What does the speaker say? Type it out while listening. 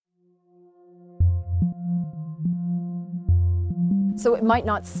So it might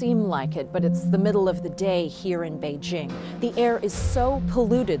not seem like it, but it's the middle of the day here in Beijing. The air is so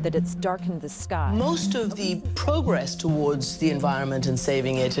polluted that it's darkened the sky. Most of the progress towards the environment and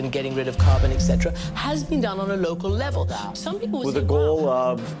saving it and getting rid of carbon, etc., has been done on a local level. Some people with the goal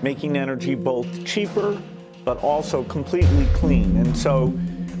of making energy both cheaper but also completely clean. And so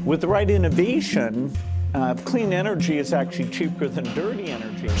with the right innovation, clean energy is actually cheaper than dirty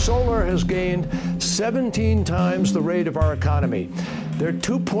energy. Solar has gained 17 times the rate of our economy. There are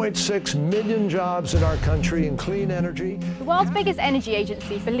 2.6 million jobs in our country in clean energy. The world's biggest energy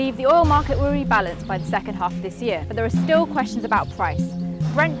agencies believe the oil market will rebalance by the second half of this year, but there are still questions about price.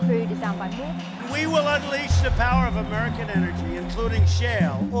 Brent crude is down by more. We will unleash the power of American energy, including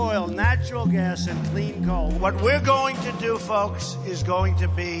shale, oil, natural gas, and clean coal. What we're going to do, folks, is going to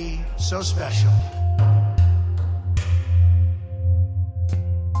be so special.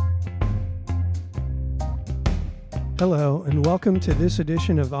 Hello, and welcome to this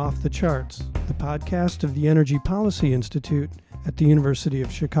edition of Off the Charts, the podcast of the Energy Policy Institute at the University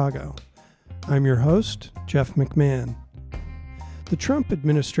of Chicago. I'm your host, Jeff McMahon. The Trump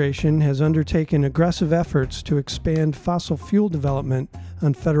administration has undertaken aggressive efforts to expand fossil fuel development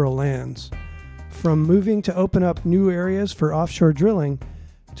on federal lands, from moving to open up new areas for offshore drilling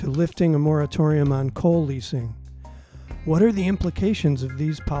to lifting a moratorium on coal leasing. What are the implications of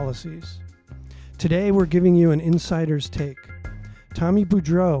these policies? Today, we're giving you an insider's take. Tommy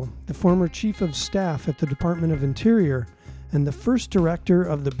Boudreau, the former chief of staff at the Department of Interior and the first director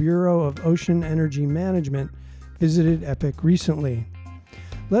of the Bureau of Ocean Energy Management, visited EPIC recently.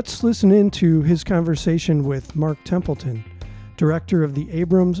 Let's listen in to his conversation with Mark Templeton, director of the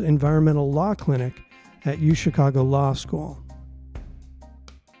Abrams Environmental Law Clinic at UChicago Law School.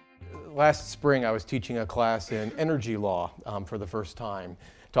 Last spring, I was teaching a class in energy law for the first time,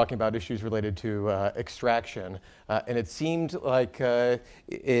 talking about issues related to extraction. And it seemed like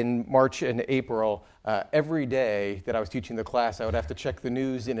in March and April, every day that I was teaching the class, I would have to check the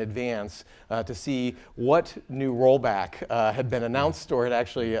news in advance to see what new rollback had been announced or had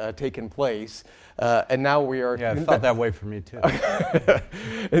actually taken place. And now we are... Yeah, it felt that way for me too.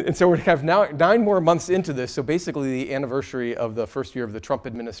 And so we're kind of now 9 more months into this, so basically the anniversary of the first year of the Trump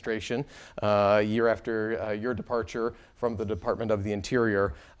administration, year after your departure from the Department of the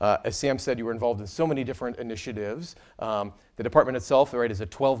Interior. As Sam said, you were involved in so many different initiatives. The department itself, right, is a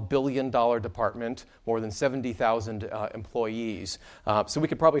 $12 billion department, more than 70,000 employees. So we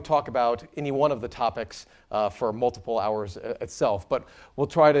could probably talk about any one of the topics for multiple hours itself, but we'll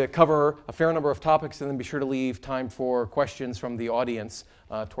try to cover a fair number of topics and then be sure to leave time for questions from the audience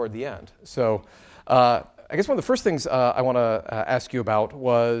toward the end. So I guess one of the first things I want to ask you about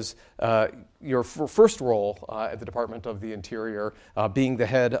was your first role at the Department of the Interior, being the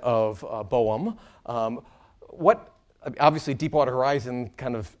head of BOEM. Obviously, Deepwater Horizon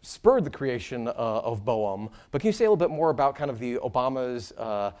kind of spurred the creation of BOEM, but can you say a little bit more about kind of the Obama's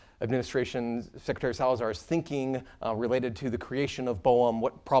administration, Secretary Salazar's thinking related to the creation of BOEM,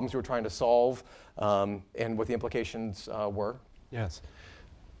 what problems you were trying to solve, and what the implications were? Yes.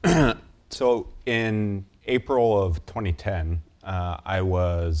 So in April of 2010, I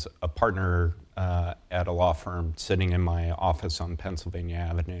was a partner at a law firm sitting in my office on Pennsylvania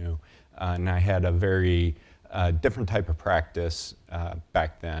Avenue, and I had a very different type of practice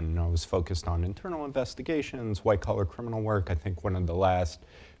back then. I was focused on internal investigations, white-collar criminal work. I think one of the last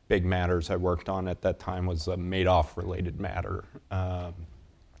big matters I worked on at that time was a Madoff-related matter,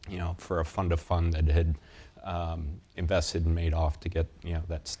 for a fund-of-fund that had invested in Madoff to get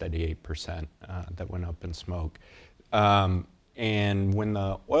that steady 8% that went up in smoke. And when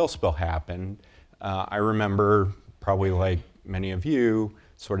the oil spill happened, I remember, probably like many of you,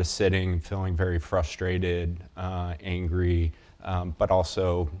 sort of sitting, feeling very frustrated, angry, but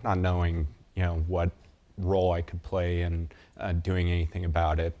also not knowing, what role I could play in doing anything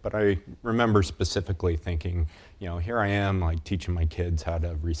about it. But I remember specifically thinking, here I am, like teaching my kids how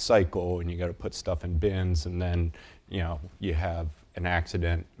to recycle, and you got to put stuff in bins, and then, you have an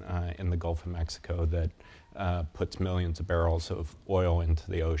accident in the Gulf of Mexico that puts millions of barrels of oil into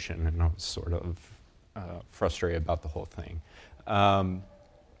the ocean, and I was sort of frustrated about the whole thing.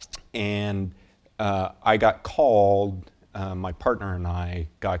 And I got called, my partner and I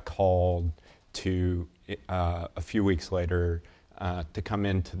got called to, a few weeks later, to come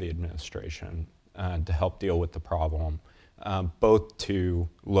into the administration to help deal with the problem, both to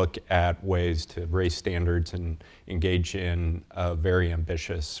look at ways to raise standards and engage in a very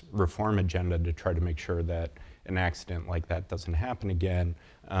ambitious reform agenda to try to make sure that an accident like that doesn't happen again,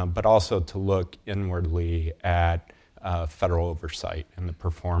 but also to look inwardly at federal oversight and the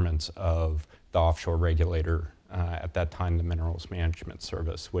performance of the offshore regulator at that time, the Minerals Management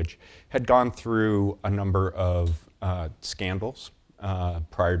Service, which had gone through a number of scandals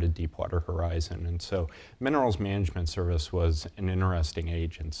prior to Deepwater Horizon. And so Minerals Management Service was an interesting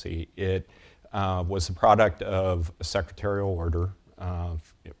agency. It was the product of a secretarial order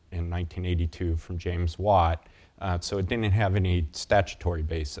in 1982 from James Watt. So it didn't have any statutory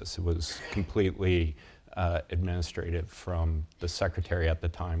basis. It was completely administrative from the secretary at the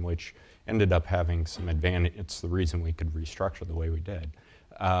time, which ended up having some advantage. It's the reason we could restructure the way we did.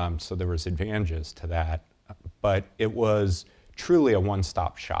 So there was advantages to that, but it was truly a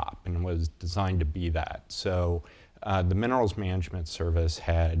one-stop shop and was designed to be that. So the Minerals Management Service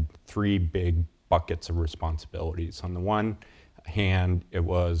had three big buckets of responsibilities. On the one hand, it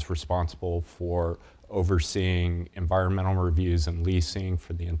was responsible for overseeing environmental reviews and leasing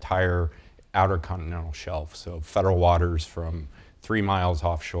for the entire outer continental shelf, so federal waters from 3 miles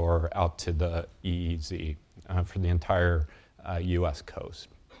offshore out to the EEZ for the entire U.S. coast.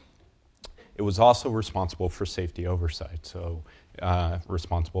 It was also responsible for safety oversight, so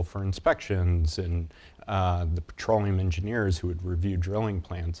responsible for inspections and the petroleum engineers who would review drilling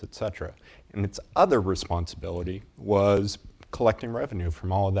plans, et cetera. And its other responsibility was collecting revenue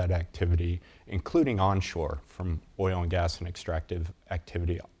from all of that activity, including onshore, from oil and gas and extractive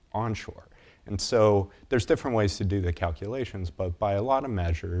activity onshore. And so there's different ways to do the calculations, but by a lot of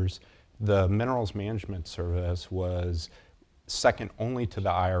measures, the Minerals Management Service was second only to the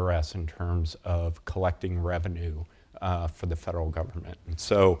IRS in terms of collecting revenue for the federal government. And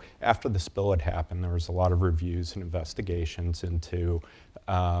so after the spill had happened, there was a lot of reviews and investigations into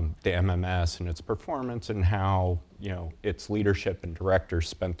the MMS and its performance and how, its leadership and directors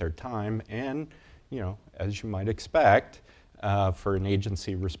spent their time. And, as you might expect, for an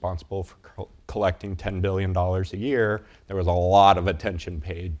agency responsible for collecting $10 billion a year, there was a lot of attention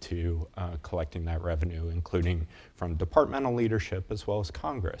paid to collecting that revenue, including from departmental leadership as well as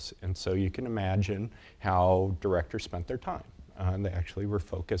Congress. And so you can imagine how directors spent their time. They actually were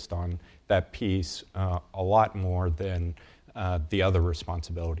focused on that piece a lot more than the other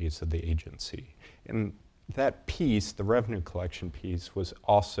responsibilities of the agency. And that piece, the revenue collection piece, was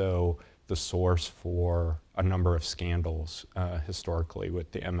also the source for a number of scandals historically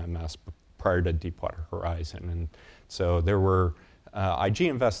with the MMS prior to Deepwater Horizon. And so there were IG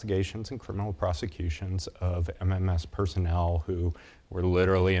investigations and criminal prosecutions of MMS personnel who were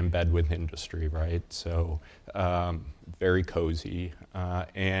literally in bed with industry, right? So very cozy.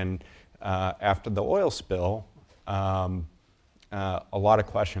 And after the oil spill, a lot of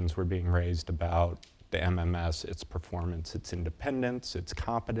questions were being raised about the MMS, its performance, its independence, its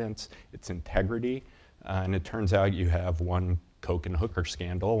competence, its integrity. And it turns out you have one coke and hooker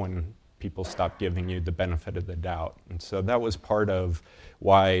scandal when people stop giving you the benefit of the doubt. And so that was part of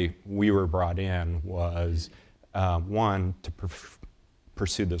why we were brought in was, one, to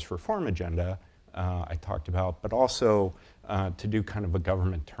pursue this reform agenda I talked about, but also to do kind of a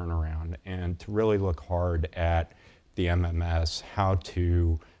government turnaround and to really look hard at the MMS, how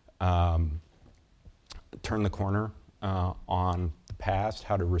to turn the corner on the past,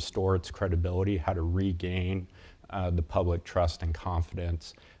 how to restore its credibility, how to regain the public trust and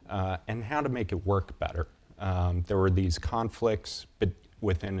confidence, and how to make it work better. There were these conflicts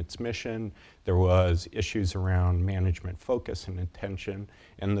within its mission. There was issues around management focus and intention.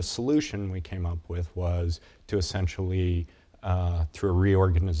 And the solution we came up with was to essentially, through a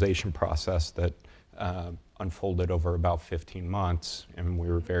reorganization process that unfolded over about 15 months, and we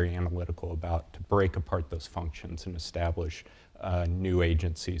were very analytical about, to break apart those functions and establish new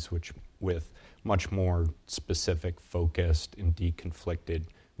agencies with much more specific, focused, and deconflicted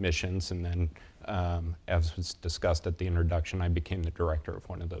missions. And then, as was discussed at the introduction, I became the director of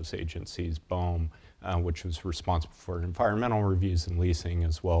one of those agencies, BOEM, which was responsible for environmental reviews and leasing,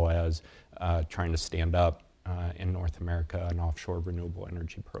 as well as trying to stand up in North America an offshore renewable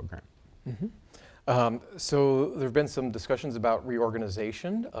energy program. Mm-hmm. So there have been some discussions about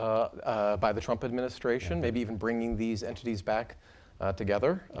reorganization by the Trump administration, maybe even bringing these entities back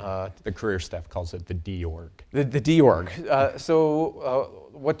together. The career staff calls it the D-org. The D-org. So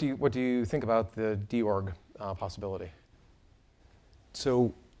what do you think about the D-org possibility?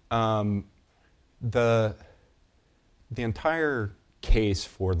 So the entire case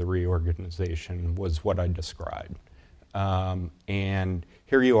for the reorganization was what I described. And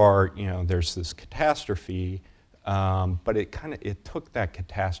here you are, there's this catastrophe, but it took that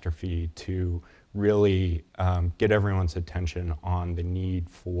catastrophe to really get everyone's attention on the need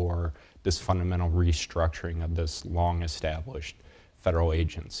for this fundamental restructuring of this long-established federal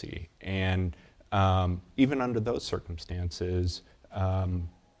agency. And even under those circumstances,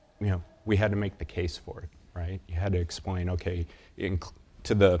 we had to make the case for it, right? You had to explain, okay,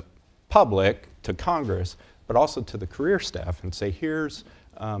 to the public, to Congress, but also to the career staff, and say, here's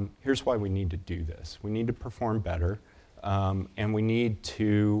why we need to do this. We need to perform better, and we need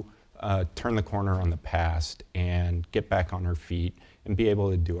to turn the corner on the past and get back on our feet and be able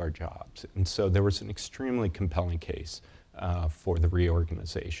to do our jobs. And so there was an extremely compelling case for the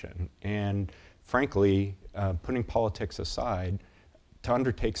reorganization. And frankly, putting politics aside, to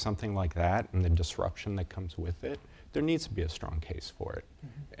undertake something like that and the disruption that comes with it, there needs to be a strong case for it.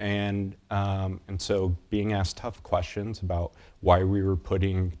 And so being asked tough questions about why we were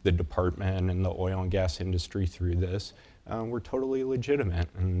putting the department and the oil and gas industry through this were totally legitimate,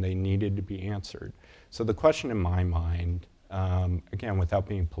 and they needed to be answered. So the question in my mind, again, without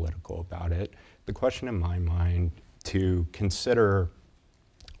being political about it, the question in my mind to consider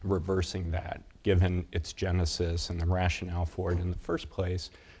reversing that, given its genesis and the rationale for it in the first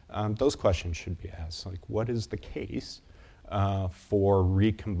place, those questions should be asked. Like, what is the case for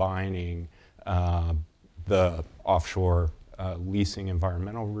recombining the offshore leasing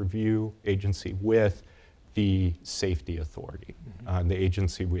environmental review agency with the safety authority, the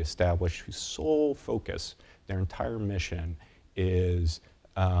agency we established whose sole focus, their entire mission is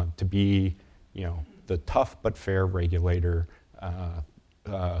to be, the tough but fair regulator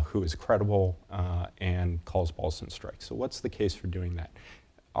who is credible and calls balls and strikes. So what's the case for doing that?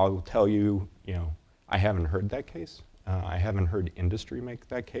 I'll tell you, I haven't heard that case. I haven't heard industry make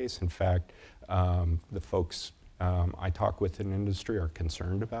that case. In fact, the folks I talk with in industry are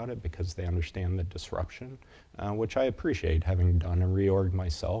concerned about it because they understand the disruption, which I appreciate, having done a reorg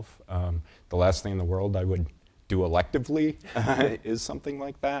myself. The last thing in the world I would do electively is something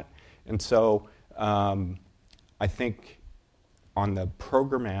like that. And so I think on the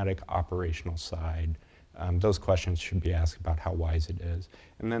programmatic operational side, those questions should be asked about how wise it is.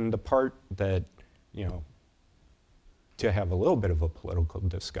 And then the part that, to have a little bit of a political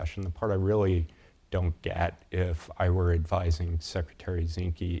discussion, the part I really don't get if I were advising Secretary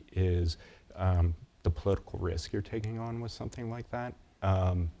Zinke is the political risk you're taking on with something like that.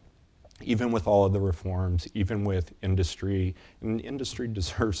 Even with all of the reforms, even with industry, and industry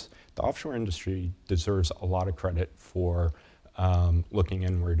deserves, the offshore industry deserves a lot of credit for looking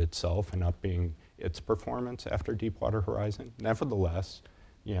inward itself and upping its performance after Deepwater Horizon. Nevertheless,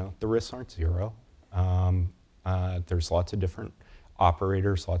 the risks aren't zero. There's lots of different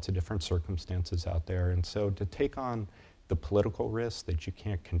operators, lots of different circumstances out there. And so to take on the political risk that you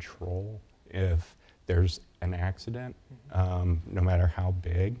can't control if there's an accident, no matter how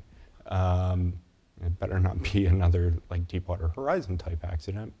big, it better not be another like Deepwater Horizon type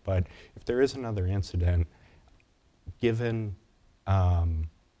accident, but if there is another incident, given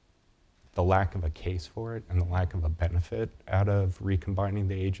the lack of a case for it and the lack of a benefit out of recombining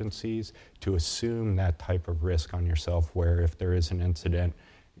the agencies, to assume that type of risk on yourself where if there is an incident,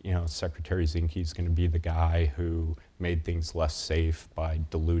 Secretary Zinke is going to be the guy who made things less safe by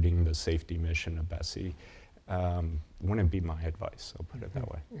diluting the safety mission of BSEE, wouldn't be my advice, I'll put it that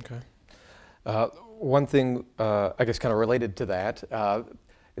way. Okay. One thing, I guess kind of related to that,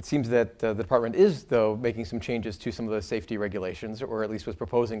 it seems that the department is, though, making some changes to some of the safety regulations, or at least was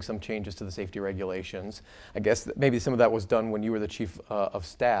proposing some changes to the safety regulations. I guess maybe some of that was done when you were the chief of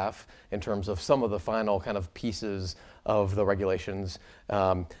staff in terms of some of the final kind of pieces of the regulations.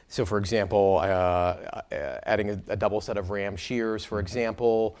 So, for example, adding a double set of ram shears, for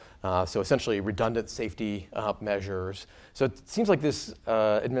example. So essentially redundant safety measures. So it seems like this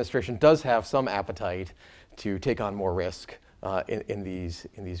administration does have some appetite to take on more risk in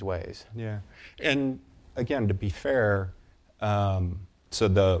these ways. Yeah, and again, to be fair, so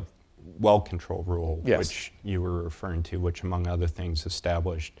the well control rule, yes, which you were referring to, which among other things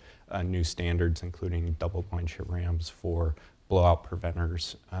established new standards, including double blind shear rams for blowout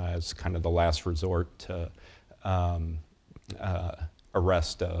preventers as kind of the last resort to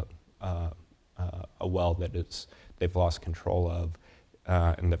arrest a well that they've lost control of.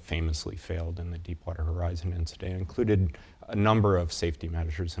 And that famously failed in the Deepwater Horizon incident. It included a number of safety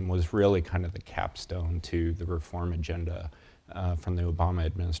measures and was really kind of the capstone to the reform agenda from the Obama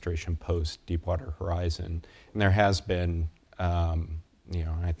administration post Deepwater Horizon. And there has been,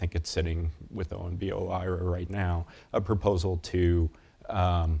 and I think it's sitting with OMB OIRA right now, a proposal to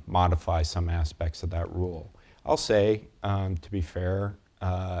modify some aspects of that rule. I'll say, to be fair,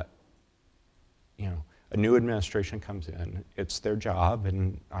 a new administration comes in, it's their job,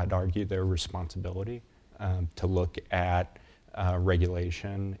 and I'd argue their responsibility to look at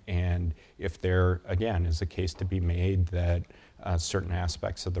regulation, and if there, again, is a case to be made that certain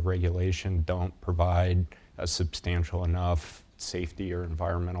aspects of the regulation don't provide a substantial enough safety or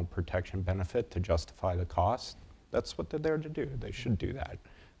environmental protection benefit to justify the cost, that's what they're there to do. They should do that.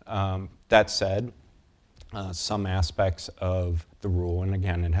 That said, some aspects of the rule, and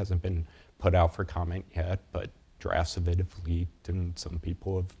again, it hasn't been put out for comment yet, but drafts of it have leaked and some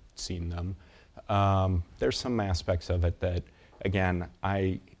people have seen them. There's some aspects of it that, again,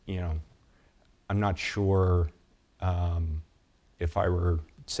 I'm not sure if I were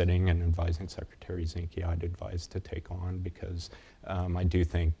sitting and advising Secretary Zinke, I'd advise to take on, because I do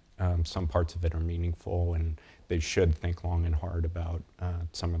think some parts of it are meaningful, and they should think long and hard about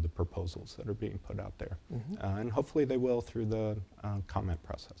some of the proposals that are being put out there. And hopefully they will through the comment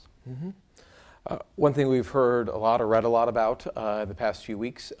process. One thing we've heard a lot or read a lot about in the past few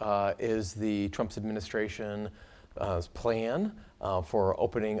weeks is the Trump's administration's plan for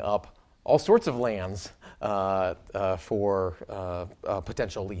opening up all sorts of lands for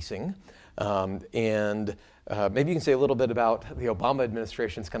potential leasing. And maybe you can say a little bit about the Obama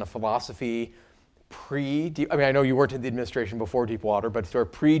administration's kind of philosophy I know you weren't in the administration before Deepwater, but sort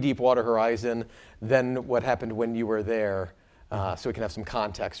of pre-Deepwater Horizon, then what happened when you were there, so we can have some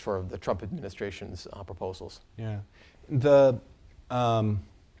context for the Trump administration's proposals. Yeah. So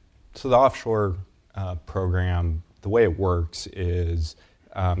the offshore program, the way it works is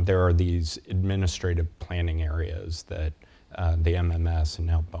there are these administrative planning areas that the MMS and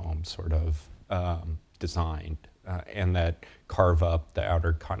now BOEM sort of designed, and that carve up the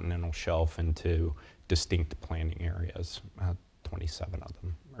outer continental shelf into distinct planning areas, 27 of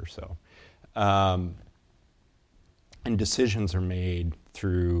them or so. And decisions are made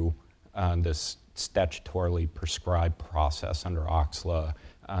through this statutorily prescribed process under OXLA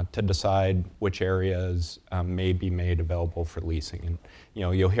to decide which areas may be made available for leasing. And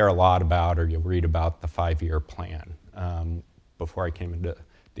you'll hear a lot about, or you'll read about, the 5-year plan. Before I came into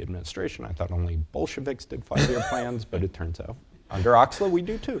the administration, I thought only Bolsheviks did 5-year plans, but it turns out under OXLA we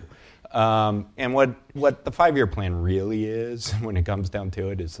do too. And what the 5-year plan really is, when it comes down to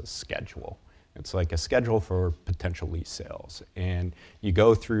it, is a schedule. It's like a schedule for potential lease sales. And you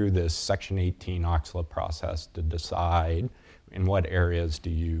go through this Section 18 OXLA process to decide in what areas do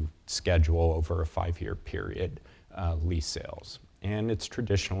you schedule over a 5-year period lease sales. And it's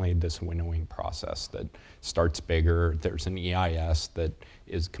traditionally this winnowing process that starts bigger. There's an EIS that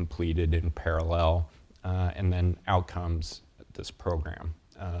is completed in parallel, and then out comes this program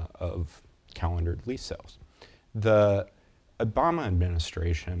of calendared lease sales. The Obama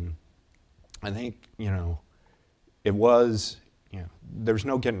administration, I think, it was, there's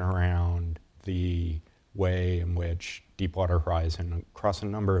no getting around the way in which Deepwater Horizon, across a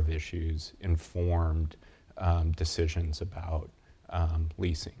number of issues, informed decisions about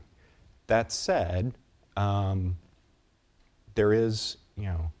leasing. That said, there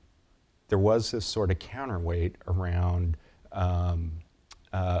was this sort of counterweight around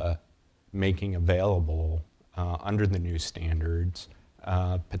making available under the new standards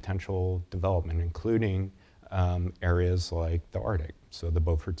potential development, including areas like the Arctic, so the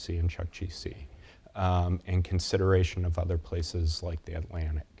Beaufort Sea and Chukchi Sea, and consideration of other places like the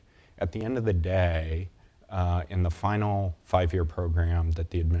Atlantic. At the end of the day, in the final 5-year program that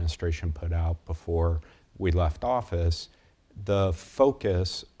the administration put out before we left office, the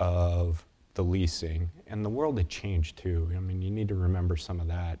focus of the leasing, and the world had changed too. I mean, you need to remember some of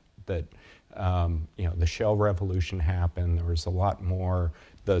that the shale revolution happened. There was a lot more,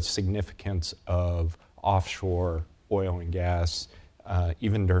 the significance of offshore oil and gas,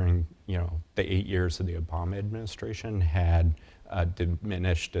 even during, the 8 years of the Obama administration, had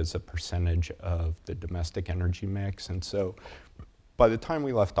diminished as a percentage of the domestic energy mix. And so by the time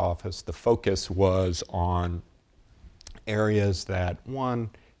we left office, the focus was on areas that, one,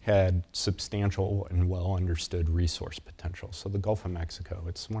 had substantial and well understood resource potential. So the Gulf of Mexico,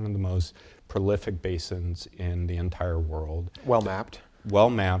 it's one of the most prolific basins in the entire world. Well mapped. Well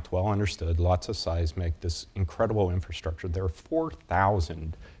mapped, well understood, lots of seismic, this incredible infrastructure. There are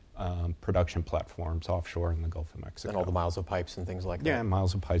 4,000 production platforms offshore in the Gulf of Mexico. And all the miles of pipes and things like that. Yeah,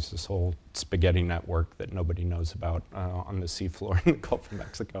 miles of pipes, this whole spaghetti network that nobody knows about on the seafloor in the Gulf of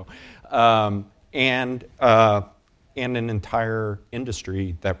Mexico. And an entire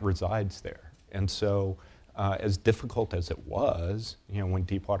industry that resides there. And so as difficult as it was, when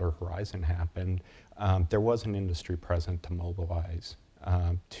Deepwater Horizon happened, there was an industry present to mobilize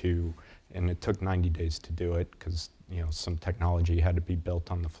and it took 90 days to do it because some technology had to be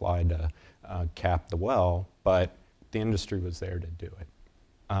built on the fly to cap the well, but the industry was there to do it.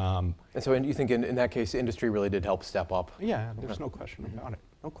 And so you think in that case, the industry really did help step up? Yeah, there's no question about it.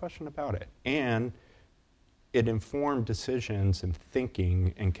 No question about it. And it informed decisions and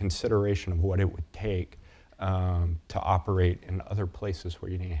thinking and consideration of what it would take to operate in other places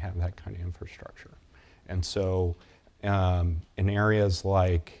where you didn't have that kind of infrastructure. And so in areas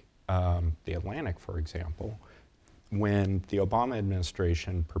like the Atlantic, for example, when the Obama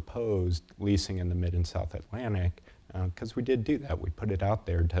administration proposed leasing in the Mid and South Atlantic, because we did do that, we put it out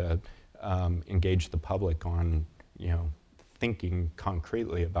there to engage the public on, thinking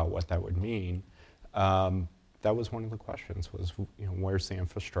concretely about what that would mean. That was one of the questions, was, where's the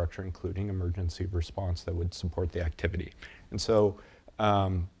infrastructure, including emergency response, that would support the activity? And so,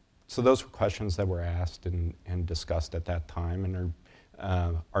 so those were questions that were asked and discussed at that time, and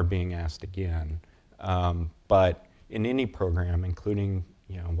are being asked again. But in any program, including,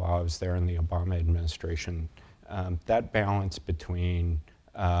 while I was there in the Obama administration, that balance between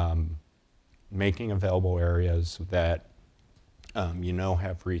making available areas that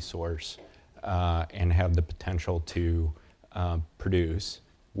have resource and have the potential to produce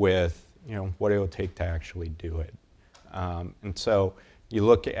with what it will take to actually do it. And so you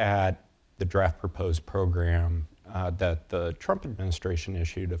look at the draft proposed program that the Trump administration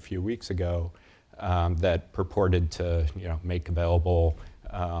issued a few weeks ago that purported to make available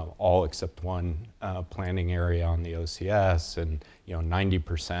all except one planning area on the OCS, and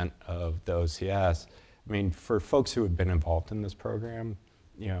 90% of the OCS. I mean, for folks who have been involved in this program,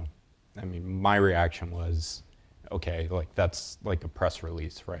 my reaction was, okay, like that's like a press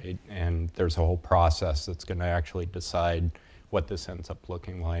release, right? And there's a whole process that's going to actually decide what this ends up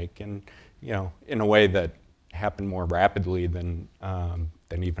looking like, and in a way that happened more rapidly than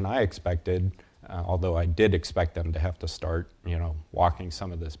even I expected. Although I did expect them to have to start, walking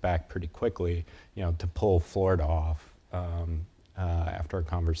some of this back pretty quickly, to pull Florida off after a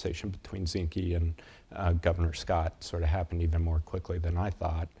conversation between Zinke and Governor Scott sort of happened even more quickly than I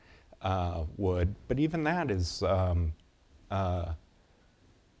thought would. But even that is,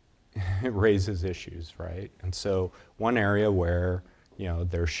 it raises issues, right? And so one area where,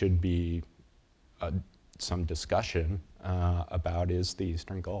 there should be some discussion about is the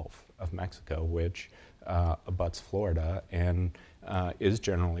Eastern Gulf of Mexico, which abuts Florida and is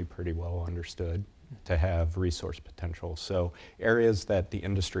generally pretty well understood to have resource potential. So areas that the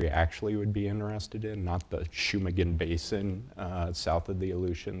industry actually would be interested in, not the Shumagon Basin south of the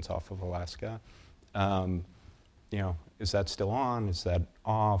Aleutians off of Alaska. Is that still on? Is that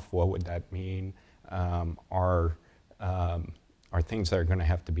off? What would that mean? Are things that are going to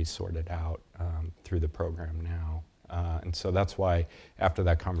have to be sorted out through the program now. And so that's why after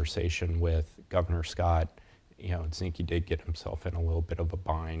that conversation with Governor Scott, Zinke did get himself in a little bit of a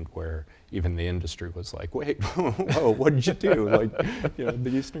bind where even the industry was like, wait, whoa, what did you do? Like,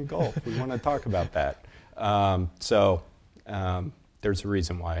 the Eastern Gulf, we want to talk about that. So there's a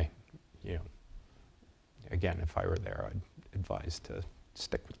reason why, again, if I were there, I'd advise to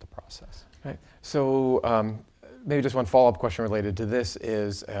stick with the process. Right. So maybe just one follow-up question related to this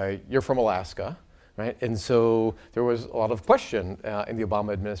is, you're from Alaska, right? And so there was a lot of question in the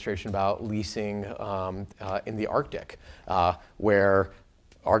Obama administration about leasing in the Arctic, where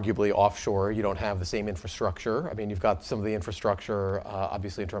arguably offshore you don't have the same infrastructure. I mean, you've got some of the infrastructure,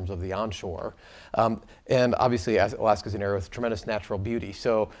 obviously, in terms of the onshore. And obviously, Alaska's an area with tremendous natural beauty.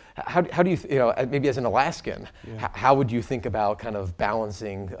 So how do you, maybe as an Alaskan, how would you think about kind of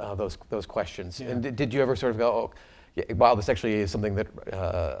balancing those questions? Yeah. And did you ever sort of go, oh, yeah, wow, this actually is something that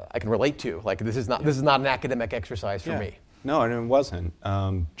I can relate to. Like, this is not an academic exercise for me. No, and it wasn't,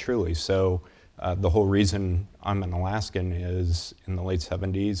 truly. So the whole reason I'm an Alaskan is in the late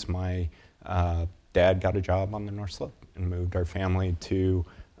 70s, my dad got a job on the North Slope and moved our family to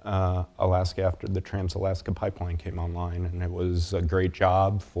Alaska after the Trans-Alaska Pipeline came online. And it was a great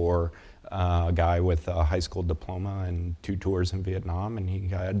job for a guy with a high school diploma and 2 tours in Vietnam, and he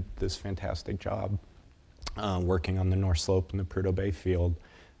had this fantastic job working on the North Slope and the Prudhoe Bay field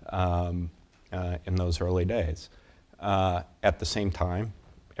in those early days. At the same time,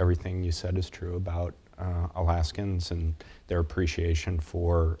 everything you said is true about Alaskans and their appreciation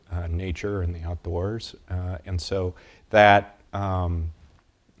for nature and the outdoors. And so that, I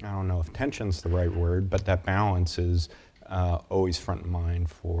don't know if tension's the right word, but that balance is always front of mind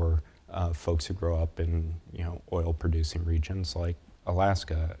for folks who grow up in oil-producing regions like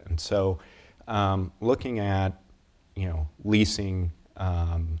Alaska. And so looking at leasing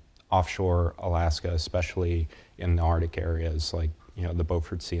offshore Alaska, especially in the Arctic areas like the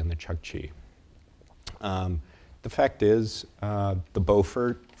Beaufort Sea and the Chukchi. The fact is, the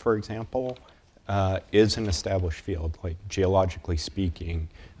Beaufort, for example, is an established field. Like, geologically speaking,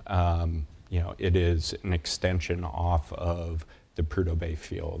 it is an extension off of the Prudhoe Bay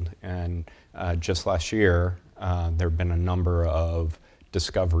field. And just last year, there have been a number of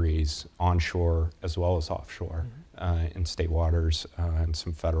discoveries onshore as well as offshore in state waters and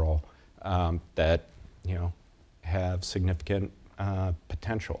some federal that have significant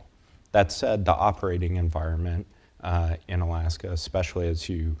potential. That said, the operating environment in Alaska, especially as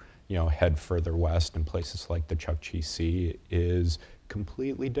you head further west in places like the Chukchi Sea, is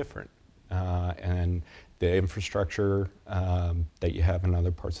completely different. And the infrastructure that you have in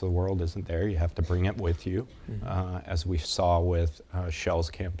other parts of the world isn't there. You have to bring it with you, as we saw with Shell's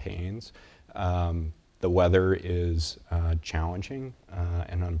campaigns. The weather is challenging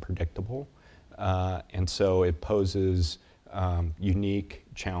and unpredictable, and so it poses unique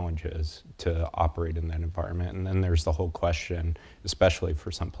challenges to operate in that environment. And then there's the whole question, especially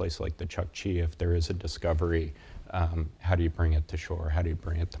for some place like the Chukchi, if there is a discovery, how do you bring it to shore? How do you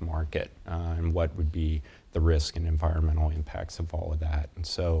bring it to market? And what would be the risk and environmental impacts of all of that? And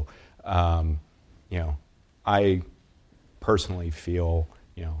so, I personally feel,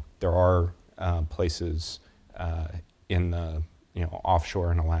 there are places in the,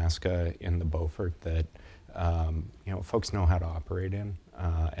 offshore in Alaska, in the Beaufort that, folks know how to operate in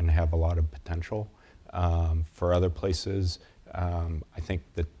and have a lot of potential. For other places, I think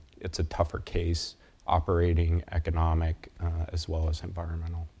that it's a tougher case, operating, economic, as well as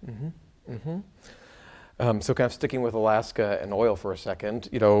environmental. So kind of sticking with Alaska and oil for a second,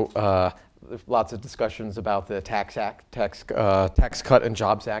 there's lots of discussions about the Tax Cut and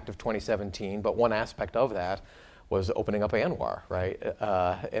Jobs Act of 2017, but one aspect of that was opening up ANWR, right?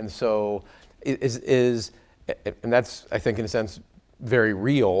 And so and that's, I think, in a sense, very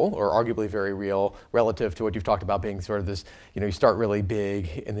real, or arguably very real, relative to what you've talked about being sort of this, you start really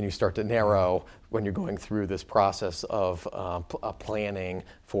big and then you start to narrow when you're going through this process of planning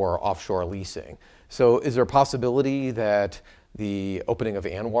for offshore leasing. So is there a possibility that the opening of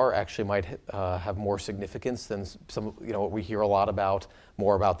ANWR actually might have more significance than some, what we hear a lot about,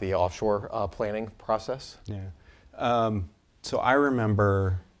 more about the offshore planning process? Yeah. So I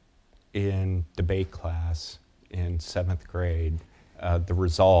remember in debate class in 7th grade, the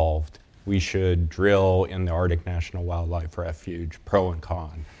resolved, we should drill in the Arctic National Wildlife Refuge, pro and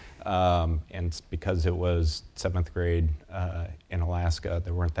con. And because it was 7th grade in Alaska,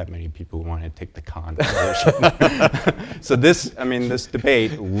 there weren't that many people who wanted to take the con position. So this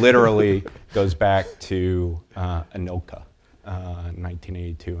debate literally goes back to Anilka,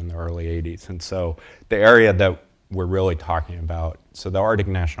 1982 in the early 80s. And so the area that we're really talking about, so the Arctic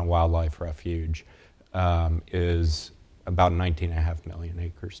National Wildlife Refuge is about 19.5 million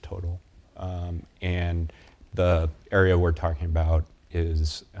acres total. And the area we're talking about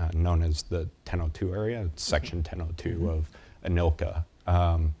is known as the 1002 area. It's section 1002 of Anilka.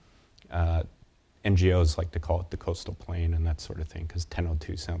 NGOs like to call it the coastal plain and that sort of thing, because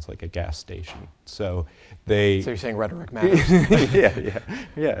 1002 sounds like a gas station. So you're saying rhetoric matters.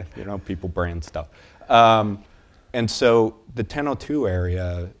 yeah. People brand stuff. And so the 1002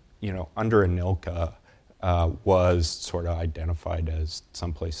 area, under Anilka, was sort of identified as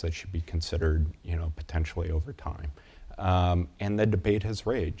someplace that should be considered, potentially over time. And the debate has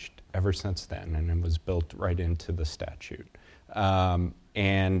raged ever since then, and it was built right into the statute.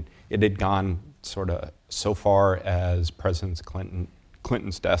 And it had gone sort of so far as President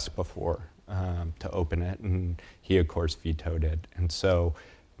Clinton's desk before to open it, and he, of course, vetoed it. And so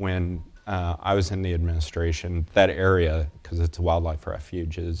when I was in the administration, that area, because it's a wildlife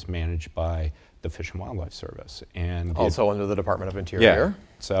refuge, is managed by the Fish and Wildlife Service. And also under the Department of Interior. Yeah.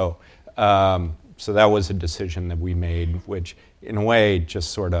 So that was a decision that we made, which in a way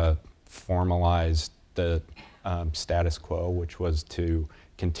just sort of formalized the status quo, which was to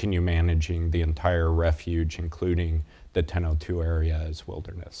continue managing the entire refuge, including the 1002 area, as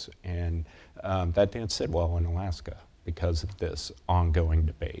wilderness. And that didn't sit well in Alaska because of this ongoing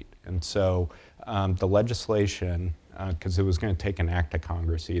debate. And so the legislation, because it was going to take an act of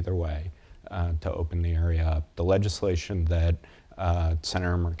Congress either way to open the area up, the legislation that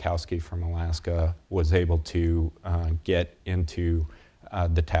Senator Murkowski from Alaska was able to get into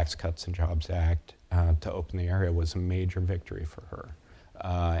the Tax Cuts and Jobs Act to open the area was a major victory for her,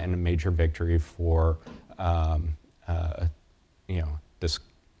 and a major victory for this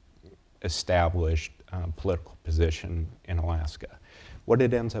established political position in Alaska. What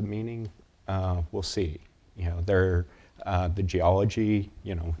it ends up meaning, we'll see. The geology,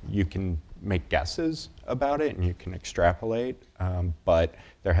 you can make guesses about it and you can extrapolate, but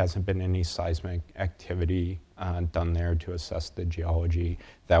there hasn't been any seismic activity done there to assess the geology.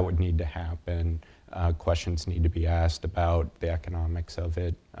 That would need to happen. Questions need to be asked about the economics of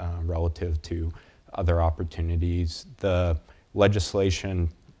it relative to other opportunities. The legislation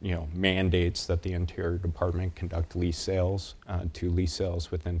mandates that the Interior Department conduct lease sales, 2 lease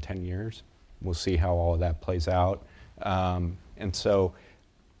sales within 10 years. We'll see how all of that plays out. And so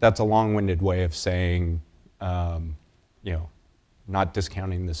that's a long-winded way of saying, not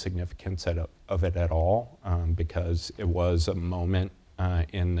discounting the significance of it at all, because it was a moment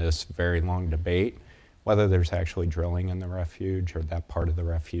in this very long debate, whether there's actually drilling in the refuge or that part of the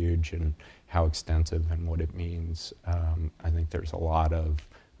refuge and how extensive and what it means. I think there's a lot of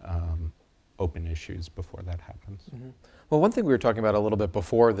open issues before that happens. Mm-hmm. Well, one thing we were talking about a little bit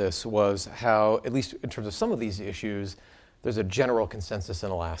before this was how, at least in terms of some of these issues, there's a general consensus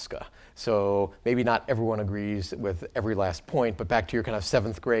in Alaska. So maybe not everyone agrees with every last point, but back to your kind of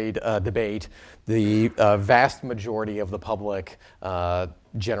 7th grade debate, the vast majority of the public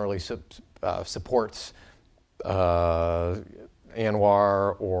generally supports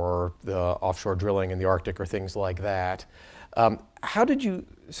ANWR or the offshore drilling in the Arctic or things like that. How did you,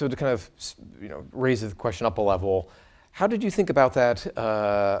 so to kind of raise the question up a level, how did you think about that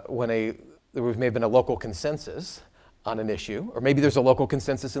when there may have been a local consensus on an issue, or maybe there's a local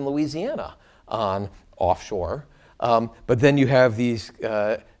consensus in Louisiana on offshore, but then you have these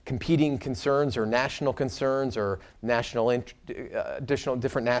competing concerns or national concerns or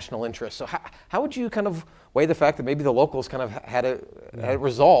different national interests. So how would you kind of weigh the fact that maybe the locals kind of had it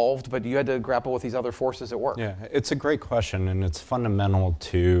resolved, but you had to grapple with these other forces at work? Yeah, it's a great question, and it's fundamental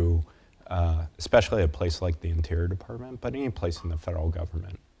to especially a place like the Interior Department, but any place in the federal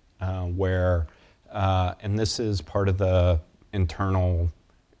government where and this is part of the internal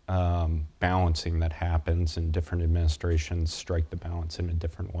balancing that happens, and different administrations strike the balance in a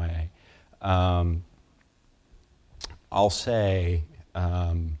different way. I'll say,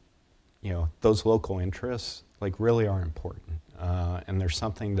 those local interests really are important, and there's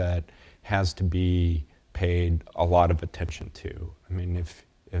something that has to be paid a lot of attention to. I mean, if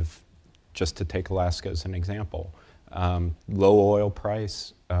just to take Alaska as an example, low oil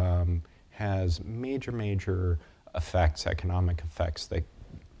price has major effects, economic effects that,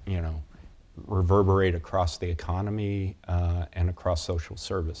 reverberate across the economy and across social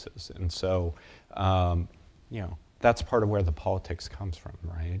services. And so, that's part of where the politics comes from,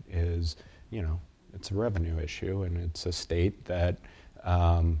 right? Is, it's a revenue issue, and it's a state that,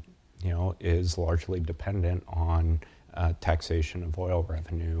 is largely dependent on taxation of oil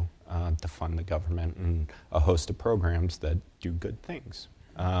revenue to fund the government and a host of programs that do good things.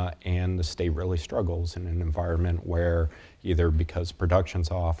 And the state really struggles in an environment where either because production's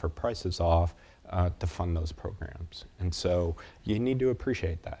off or price is off to fund those programs. And so you need to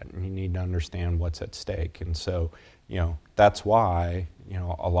appreciate that, and you need to understand what's at stake. And so, that's why,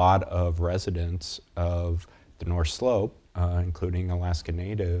 a lot of residents of the North Slope, including Alaska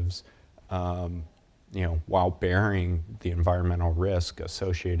Natives, while bearing the environmental risk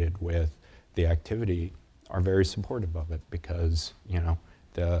associated with the activity, are very supportive of it because,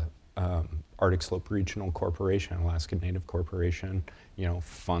 the Arctic Slope Regional Corporation, Alaska Native Corporation,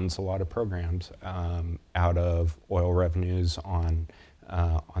 funds a lot of programs out of oil revenues on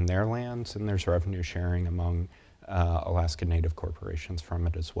their lands, and there's revenue sharing among Alaska Native corporations from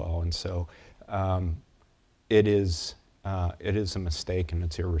it as well. And so it is a mistake, and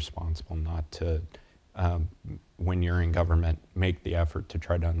it's irresponsible not to, when you're in government, make the effort to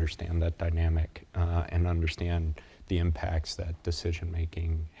try to understand that dynamic and understand the impacts that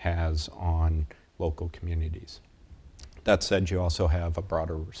decision-making has on local communities. That said, you also have a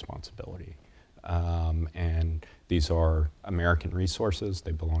broader responsibility. And these are American resources.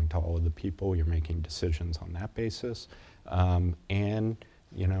 They belong to all of the people. You're making decisions on that basis. And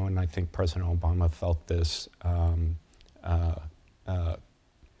I think President Obama felt this,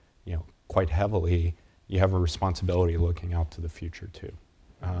 quite heavily. You have a responsibility looking out to the future too.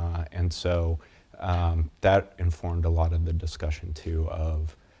 And so that informed a lot of the discussion too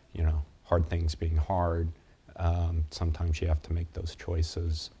of, hard things being hard. Sometimes you have to make those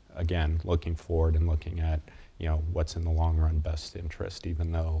choices, again, looking forward and looking at, what's in the long run best interest,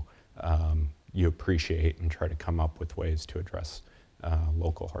 even though you appreciate and try to come up with ways to address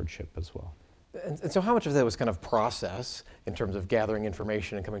local hardship as well. And so how much of that was kind of process in terms of gathering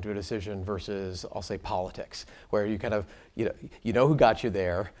information and coming to a decision versus, I'll say, politics, where you kind of, you know who got you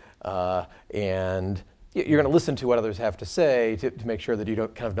there, and you're going to listen to what others have to say to make sure that you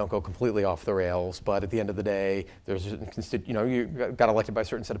don't go completely off the rails. But at the end of the day, there's you got elected by a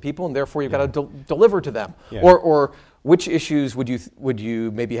certain set of people, and therefore you've got to deliver to them. Yeah. Or which issues would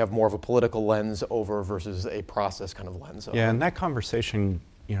you maybe have more of a political lens over versus a process kind of lens over? Yeah, and that conversation,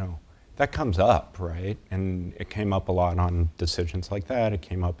 that comes up, right? And it came up a lot on decisions like that. It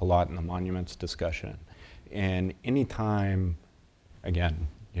came up a lot in the monuments discussion. And anytime, again,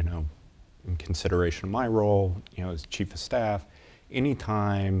 in consideration of my role, as chief of staff,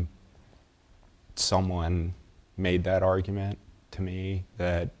 anytime someone made that argument to me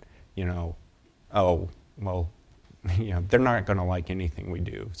that, oh, well, they're not going to like anything we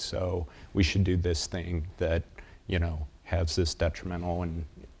do, so we should do this thing that, has this detrimental and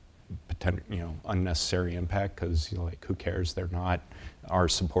unnecessary impact, because who cares? They're not our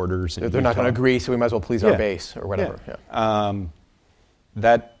supporters. They're not going to agree, so we might as well please our base or whatever. Yeah.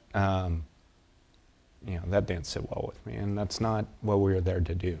 That didn't sit well with me, and that's not what we were there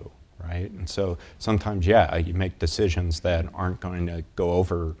to do, right? And so sometimes, you make decisions that aren't going to go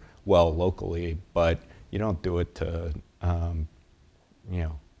over well locally, but you don't do it to,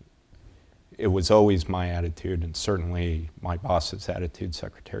 it was always my attitude, and certainly my boss's attitude,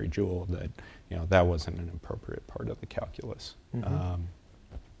 Secretary Jewell, that that wasn't an appropriate part of the calculus.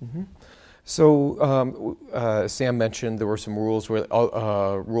 So Sam mentioned there were some rules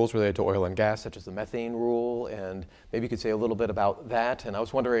related to oil and gas, such as the methane rule, and maybe you could say a little bit about that. And I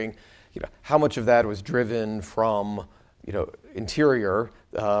was wondering, how much of that was driven from Interior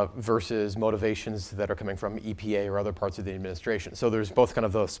versus motivations that are coming from EPA or other parts of the administration. So there's both kind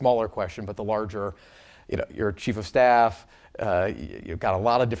of the smaller question, but the larger, you're chief of staff, you've got a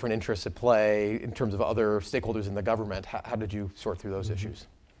lot of different interests at play in terms of other stakeholders in the government. How did you sort through those issues?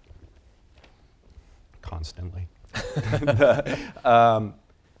 Constantly.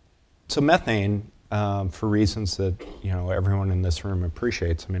 So methane, for reasons that everyone in this room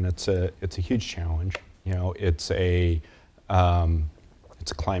appreciates, it's a huge challenge. It's a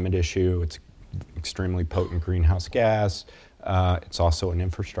climate issue. It's extremely potent greenhouse gas. It's also an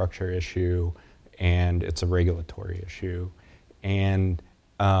infrastructure issue, and it's a regulatory issue. And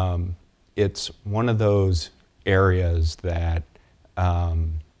it's one of those areas that,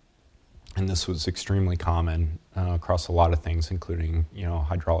 and this was extremely common across a lot of things, including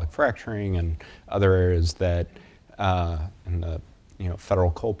hydraulic fracturing and other areas that in the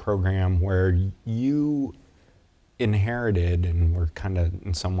federal coal program, where you inherited and were kind of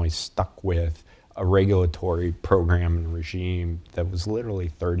in some ways stuck with a regulatory program and regime that was literally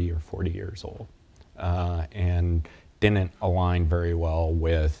 30 or 40 years old and didn't align very well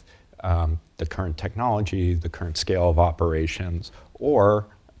with the current technology, the current scale of operations, or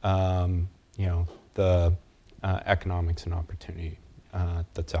the economics and opportunity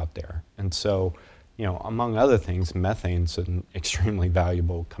that's out there. And so, among other things, methane's an extremely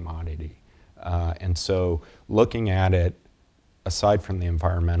valuable commodity. And so looking at it, aside from the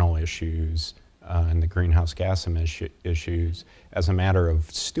environmental issues and the greenhouse gas issues, as a matter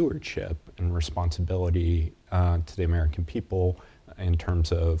of stewardship and responsibility to the American people in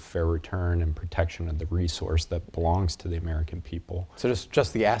terms of fair return and protection of the resource that belongs to the American people. So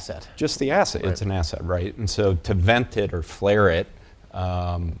just the asset? Just the asset. Right. It's an asset, right? And so to vent it or flare it,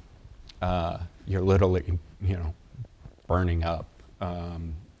 you're literally, burning up,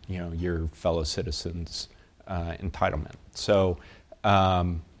 your fellow citizens' entitlement. So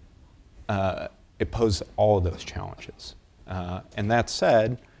it posed all of those challenges. And that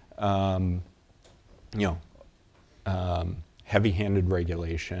said, heavy-handed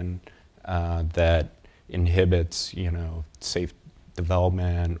regulation that inhibits, safe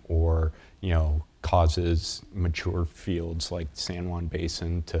development or, causes mature fields like San Juan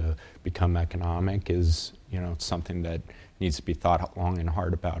Basin to become economic is, something that needs to be thought long and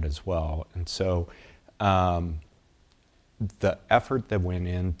hard about as well. And so the effort that went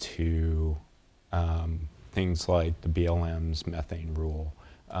into things like the BLM's methane rule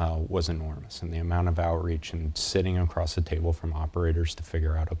was enormous, and the amount of outreach and sitting across the table from operators to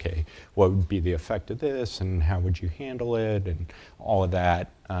figure out, okay, what would be the effect of this and how would you handle it, and all of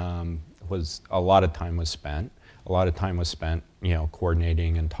that was a lot of time was spent. A lot of time was spent,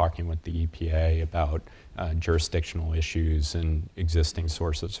 coordinating and talking with the EPA about jurisdictional issues and existing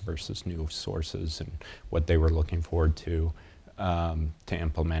sources versus new sources and what they were looking forward to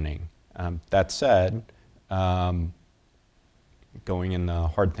implementing. That said, going in the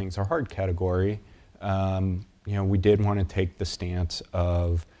hard things are hard category, we did want to take the stance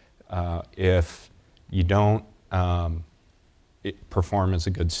of if you don't perform as a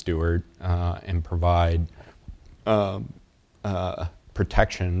good steward and provide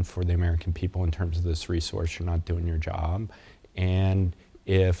protection for the American people in terms of this resource, you're not doing your job. And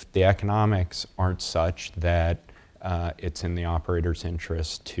if the economics aren't such that it's in the operator's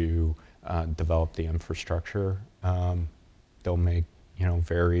interest to develop the infrastructure, they'll make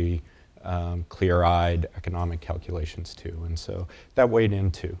very clear-eyed economic calculations too. And so that weighed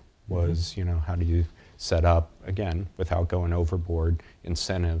into was how do you set up, again, without going overboard,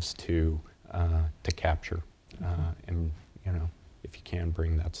 incentives to capture. And if you can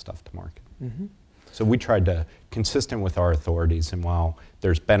bring that stuff to market. Mm-hmm. So we tried to, consistent with our authorities, and while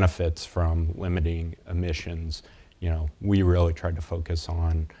there's benefits from limiting emissions, we really tried to focus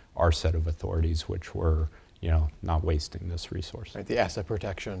on our set of authorities, which were, not wasting this resource. Right, the asset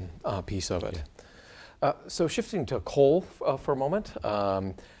protection piece of it. Yeah. So shifting to coal for a moment,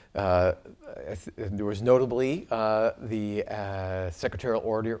 there was notably the secretarial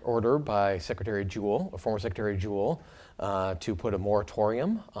order by Secretary Jewell, former Secretary Jewell, to put a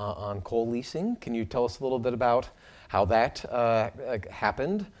moratorium on coal leasing. Can you tell us a little bit about how that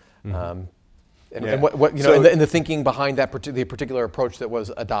happened? Mm-hmm. And what and the thinking behind that the particular approach that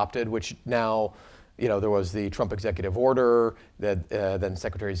was adopted, which now, there was the Trump executive order that then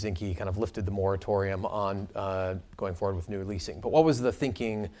Secretary Zinke kind of lifted the moratorium on going forward with new leasing. But what was the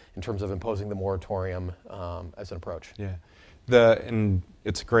thinking in terms of imposing the moratorium as an approach? Yeah, and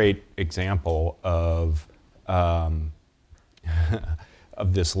it's a great example of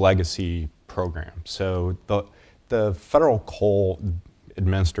of this legacy program. So the federal coal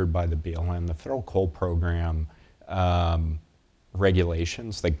administered by the BLM, the federal coal program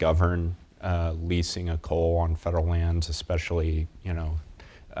regulations that govern leasing of coal on federal lands, especially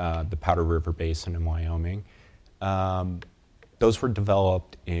the Powder River Basin in Wyoming, those were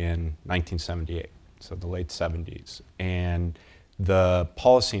developed in 1978, so the late 70s, and the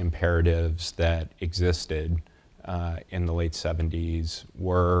policy imperatives that existed in the late 70s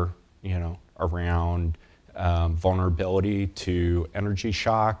were around vulnerability to energy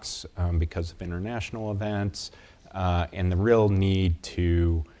shocks because of international events, and the real need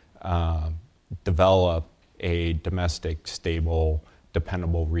to develop a domestic, stable,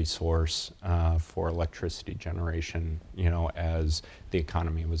 dependable resource for electricity generation, as the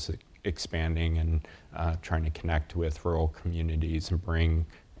economy was expanding and trying to connect with rural communities and bring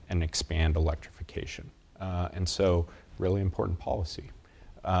and expand electrification. And so, really important policy.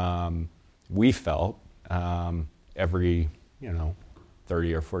 We felt every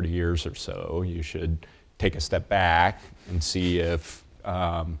 30 or 40 years or so, you should take a step back and see if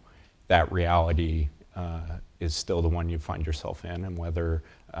that reality is still the one you find yourself in, and whether,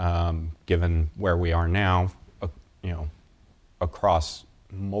 given where we are now, across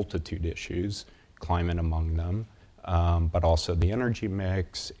multitude issues, climate among them, but also the energy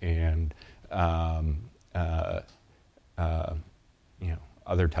mix and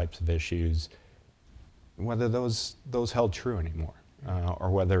other types of issues, whether those held true anymore, or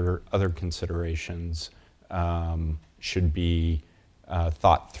whether other considerations should be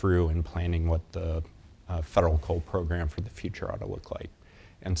thought through in planning what the federal coal program for the future ought to look like.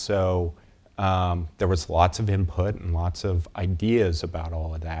 And so there was lots of input and lots of ideas about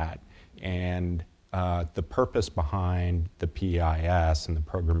all of that. And the purpose behind the PEIS and the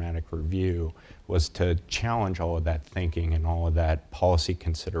programmatic review was to challenge all of that thinking and all of that policy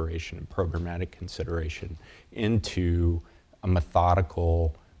consideration and programmatic consideration into a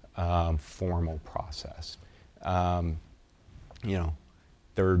methodical, formal process.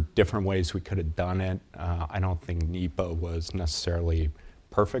 There are different ways we could have done it. I don't think NEPA was necessarily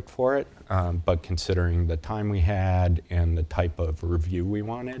perfect for it, but considering the time we had and the type of review we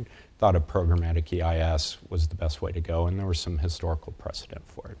wanted, thought a programmatic EIS was the best way to go, and there was some historical precedent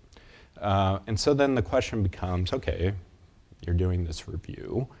for it. And so then the question becomes, okay, you're doing this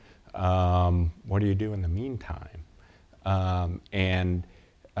review. What do you do in the meantime? And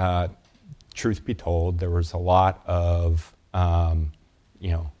truth be told, there was a lot of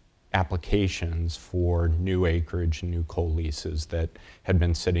applications for new acreage and new coal leases that had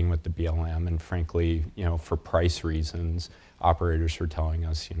been sitting with the BLM, and frankly, for price reasons, operators were telling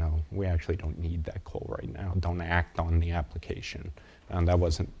us, we actually don't need that coal right now. Don't act on the application. And that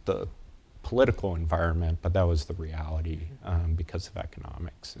wasn't the political environment, but that was the reality because of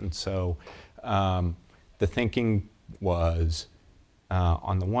economics. And so the thinking was,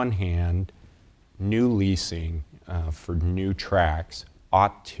 on the one hand, new leasing for new tracts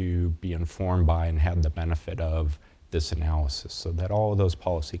ought to be informed by and have the benefit of this analysis, so that all of those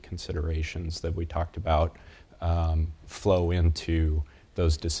policy considerations that we talked about flow into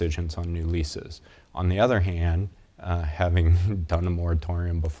those decisions on new leases. On the other hand, having done a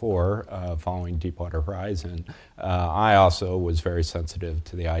moratorium before, following Deepwater Horizon, I also was very sensitive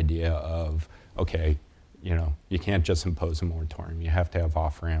to the idea of, okay, you can't just impose a moratorium. You have to have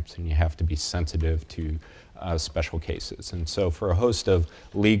off-ramps, and you have to be sensitive to special cases. And so for a host of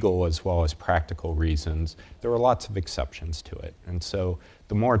legal as well as practical reasons, there were lots of exceptions to it. And so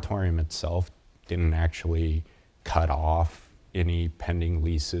the moratorium itself didn't actually cut off any pending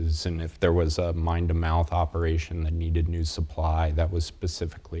leases, and if there was a mine-to-mouth operation that needed new supply, that was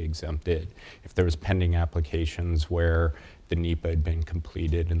specifically exempted. If there was pending applications where the NEPA had been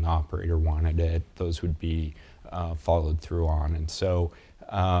completed and the operator wanted it, those would be followed through on. And so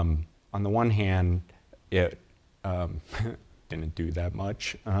on the one hand, it didn't do that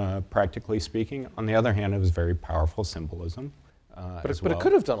much, practically speaking. On the other hand, it was very powerful symbolism. But it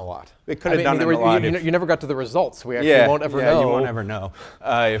could have done a lot. It could have done a lot. You never got to the results. We actually won't ever know. You won't ever know.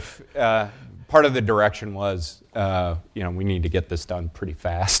 If part of the direction was, we need to get this done pretty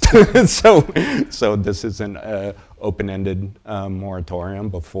fast. so this isn't an open-ended moratorium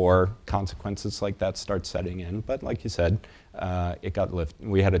before consequences like that start setting in. But like you said, it got lifted.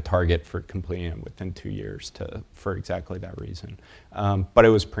 We had a target for completing it within 2 years for exactly that reason. But it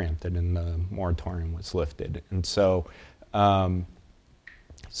was preempted and the moratorium was lifted. And so,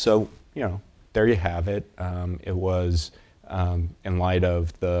 there you have it. It was, in light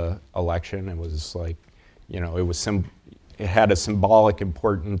of the election, it was like, it had a symbolic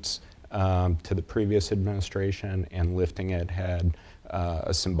importance to the previous administration, and lifting it had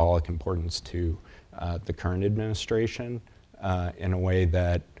a symbolic importance to the current administration in a way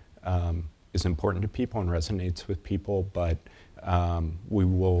that is important to people and resonates with people, but we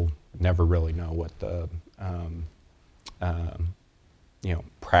will never really know what the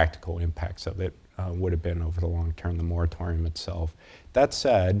practical impacts of it would have been over the long term, the moratorium itself. That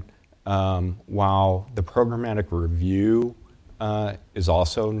said, while the programmatic review is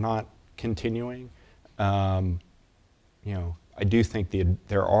also not continuing, I do think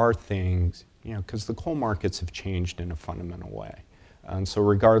there are things, because the coal markets have changed in a fundamental way. And so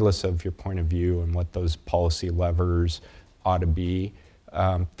regardless of your point of view and what those policy levers ought to be,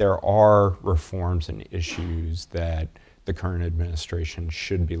 there are reforms and issues that the current administration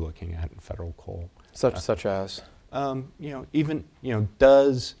should be looking at in federal coal. Such as?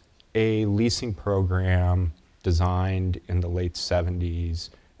 Does a leasing program designed in the late 70s,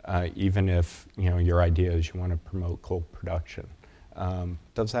 even if, your idea is you want to promote coal production,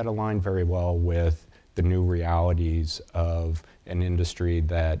 does that align very well with the new realities of an industry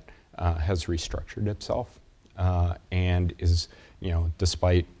that has restructured itself and is,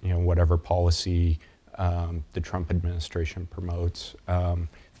 despite, whatever policy the Trump administration promotes,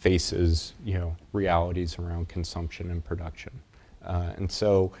 faces, realities around consumption and production. And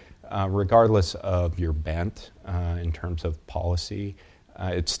so regardless of your bent in terms of policy,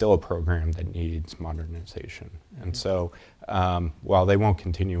 it's still a program that needs modernization. Mm-hmm. And so while they won't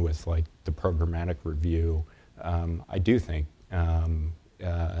continue with like the programmatic review, I do think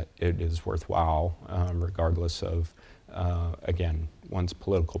it is worthwhile, regardless of, again, one's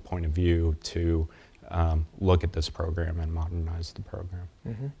political point of view, to look at this program and modernize the program.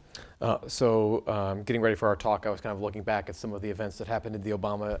 Mm-hmm. Getting ready for our talk, I was kind of looking back at some of the events that happened in the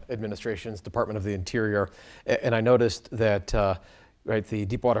Obama administration's Department of the Interior, and I noticed that the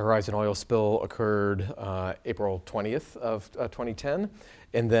Deepwater Horizon oil spill occurred April 20th of 2010,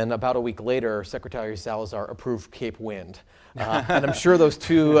 and then about a week later, Secretary Salazar approved Cape Wind. And I'm sure those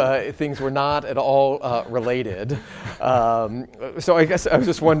two things were not at all related. So I guess I was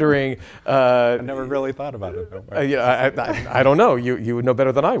just wondering. I never really thought about it. I don't know. You would know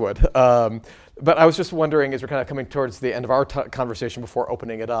better than I would. But I was just wondering, as we're kind of coming towards the end of our conversation before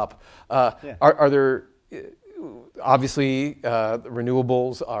opening it up, are there, obviously,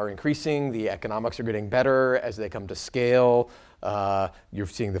 renewables are increasing. The economics are getting better as they come to scale. You're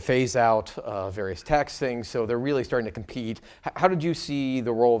seeing the phase out of various tax things, so they're really starting to compete. How did you see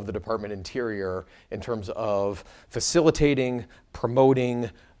the role of the Department of Interior in terms of facilitating, promoting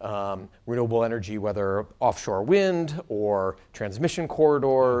renewable energy, whether offshore wind or transmission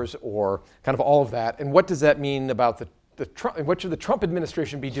corridors or kind of all of that? And what does that mean about the Trump, what should the Trump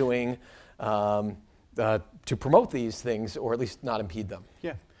administration be doing to promote these things, or at least not impede them?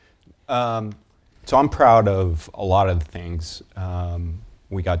 Yeah. So I'm proud of a lot of the things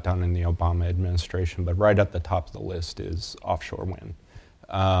we got done in the Obama administration, but right at the top of the list is offshore wind,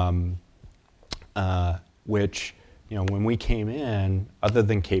 which, when we came in, other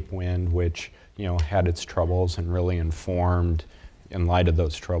than Cape Wind, which, had its troubles and really informed, in light of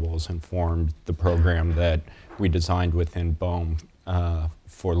those troubles, informed the program that we designed within BOEM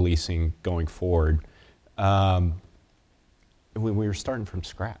for leasing going forward, we were starting from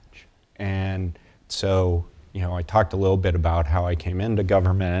scratch. And so, I talked a little bit about how I came into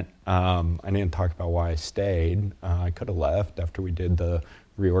government. I didn't talk about why I stayed. I could have left after we did the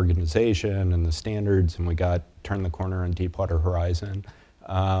reorganization and the standards, and we turned the corner on Deepwater Horizon.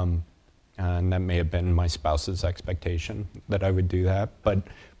 And that may have been my spouse's expectation that I would do that. But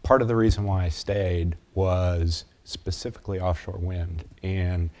part of the reason why I stayed was specifically offshore wind,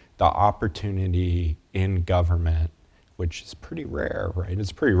 and the opportunity in government, which is pretty rare, right?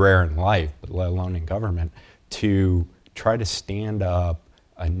 It's pretty rare in life, but let alone in government, to try to stand up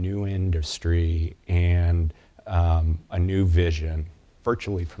a new industry and a new vision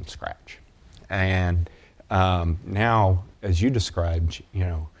virtually from scratch. And now, as you described,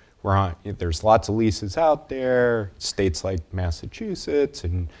 there's lots of leases out there, states like Massachusetts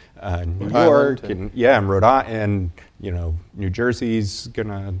and New York and Rhode Island, and New Jersey's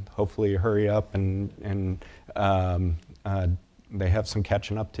gonna hopefully hurry up and they have some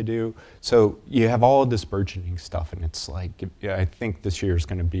catching up to do. So you have all of this burgeoning stuff, and it's like, I think this year is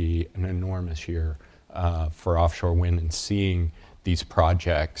going to be an enormous year for offshore wind, and seeing these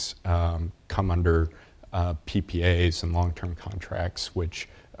projects come under PPAs and long-term contracts, which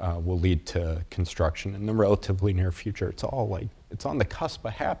will lead to construction in the relatively near future. It's on the cusp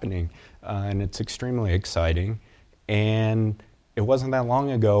of happening, and it's extremely exciting. And it wasn't that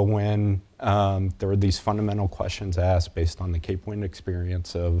long ago when there were these fundamental questions asked based on the Cape Wind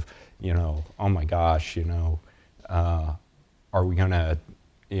experience of, oh my gosh, are we gonna,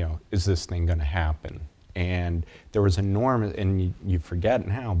 is this thing gonna happen? And there was enormous, and you forget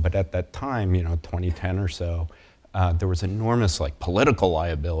now, but at that time, 2010 or so, there was enormous political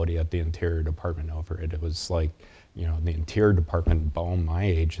liability at the Interior Department over it. It was like, the Interior Department, BOEM, my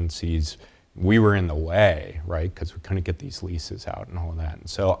agencies, we were in the way, right? Because we couldn't get these leases out and all of that. And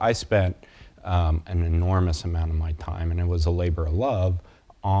so I spent an enormous amount of my time, and it was a labor of love,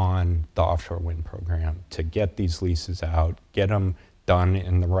 on the offshore wind program to get these leases out, get them done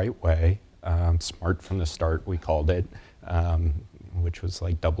in the right way, smart from the start, we called it, which was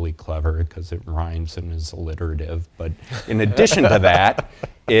doubly clever because it rhymes and is alliterative. But in addition to that,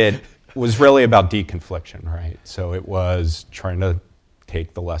 it was really about deconfliction, right? So it was trying to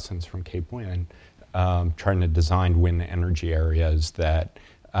take the lessons from Cape Wind, trying to design wind energy areas that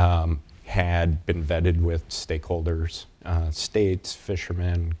had been vetted with stakeholders, states,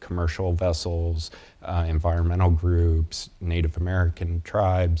 fishermen, commercial vessels, environmental groups, Native American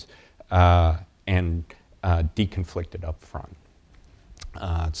tribes, and deconflicted up front.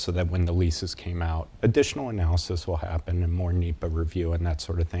 So that when the leases came out, additional analysis will happen and more NEPA review and that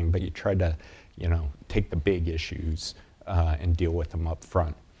sort of thing, but you try to, take the big issues and deal with them up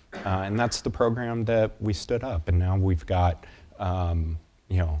front. And that's the program that we stood up, and now we've got,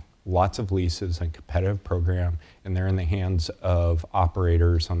 lots of leases and competitive program, and they're in the hands of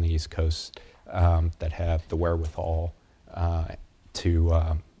operators on the East Coast that have the wherewithal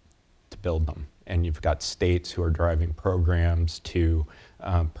to build them. And you've got states who are driving programs to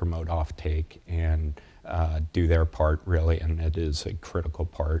promote offtake and do their part, really, and it is a critical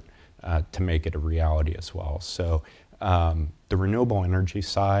part to make it a reality as well. So the renewable energy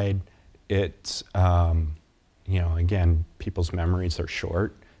side, it's, again, people's memories are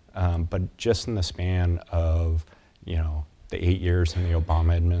short, but just in the span of, the 8 years in the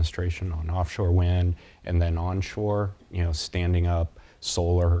Obama administration on offshore wind, and then onshore, standing up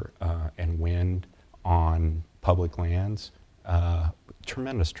solar and wind on public lands,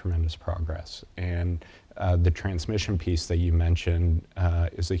 tremendous progress. And the transmission piece that you mentioned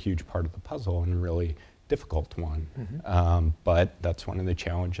is a huge part of the puzzle, and a really difficult one. Mm-hmm. But that's one of the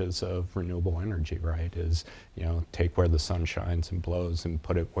challenges of renewable energy, right? Is, take where the sun shines and blows and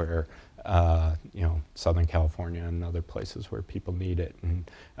put it where, Southern California and other places where people need it. And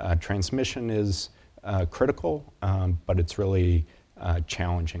transmission is critical, but it's really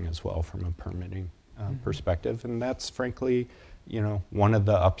challenging as well from a permitting perspective. And that's frankly, one of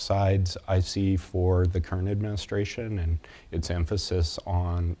the upsides I see for the current administration and its emphasis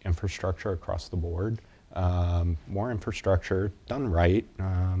on infrastructure across the board. More infrastructure done right,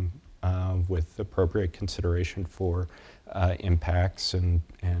 with appropriate consideration for impacts and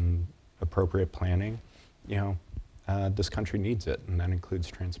appropriate planning. This country needs it, and that includes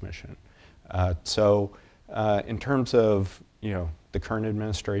transmission. So in terms of the current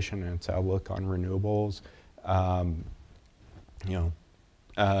administration and its outlook on renewables, on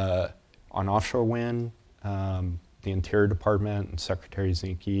offshore wind, the Interior Department and Secretary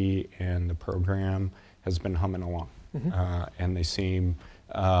Zinke and the program has been humming along. Mm-hmm. And they seem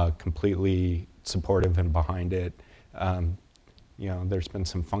completely supportive and behind it. There's been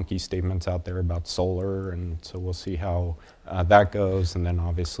some funky statements out there about solar, and so we'll see how that goes, and then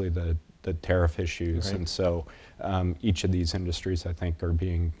obviously the tariff issues. Right. And so each of these industries, I think, are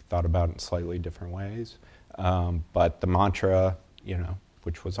being thought about in slightly different ways. But the mantra,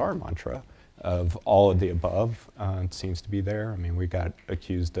 which was our mantra, of all of the above. It seems to be there. I mean, we got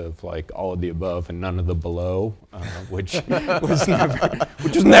accused of like all of the above and none of the below, which was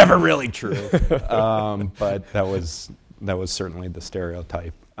never really true. But that was certainly the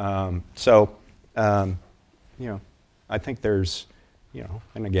stereotype. I think there's,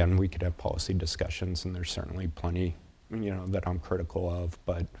 and again, we could have policy discussions, and there's certainly plenty, that I'm critical of.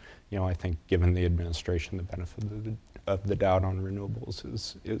 But, I think given the administration, the benefit of the doubt on renewables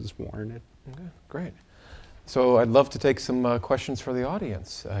is warranted. Okay, great. So I'd love to take some questions for the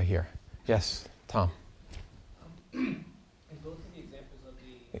audience here. Yes, Tom. In both of the examples of the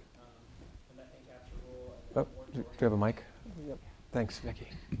methane capture rule and do you have a mic? Yep. Thanks, Vicki.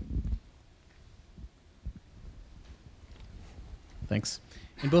 Thanks.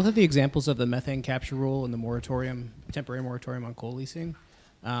 In both of the examples of the methane capture rule and the temporary moratorium on coal leasing,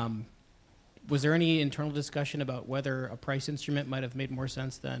 was there any internal discussion about whether a price instrument might have made more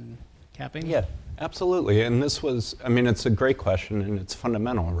sense than capping? Yeah, absolutely. And it's a great question, and it's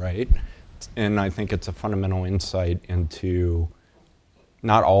fundamental, right? And I think it's a fundamental insight into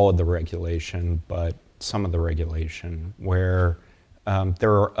not all of the regulation, but some of the regulation, where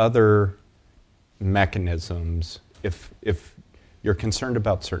there are other mechanisms. If you're concerned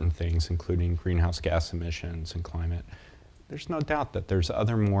about certain things, including greenhouse gas emissions and climate, there's no doubt that there's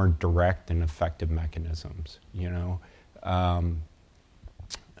other more direct and effective mechanisms. From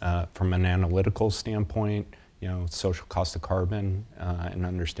an analytical standpoint, social cost of carbon and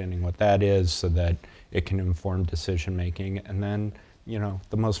understanding what that is so that it can inform decision making. And then,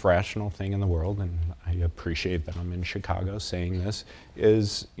 the most rational thing in the world, and I appreciate that I'm in Chicago saying this,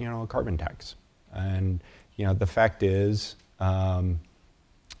 is, a carbon tax. And, the fact is, if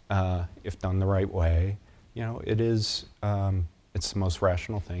done the right way, it's the most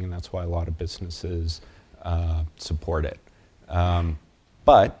rational thing, and that's why a lot of businesses support it.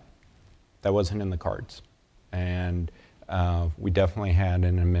 But that wasn't in the cards. And we definitely had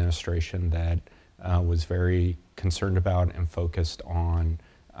an administration that was very concerned about and focused on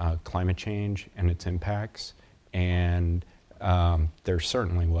climate change and its impacts. And there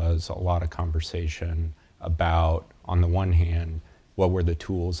certainly was a lot of conversation about, on the one hand, what were the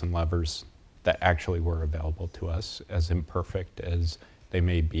tools and levers that actually were available to us, as imperfect as they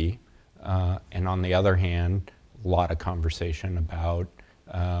may be. And on the other hand, a lot of conversation about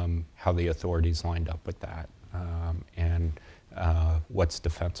how the authorities lined up with that, and what's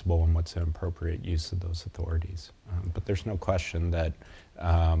defensible and what's an appropriate use of those authorities. But there's no question that,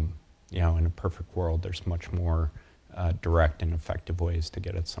 in a perfect world, there's much more direct and effective ways to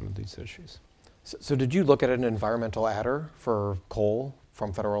get at some of these issues. So did you look at an environmental adder for coal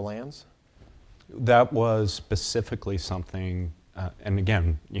from federal lands? That was specifically something, and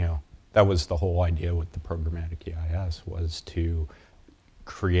again, that was the whole idea with the programmatic EIS, was to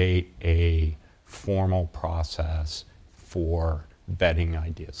create a formal process for vetting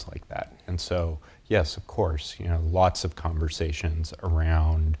ideas like that. And so, yes, of course, lots of conversations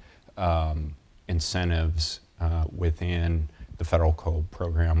around incentives within the federal coal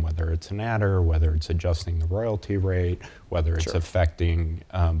program, whether it's an adder, whether it's adjusting the royalty rate, whether it's affecting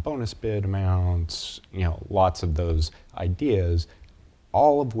bonus bid amounts, lots of those ideas,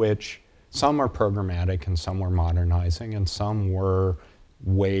 all of which, some are programmatic and some were modernizing, and some were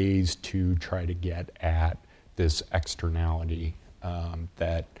ways to try to get at this externality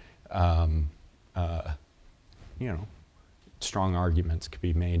that, strong arguments could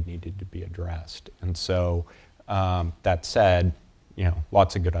be made needed to be addressed. And so, that said,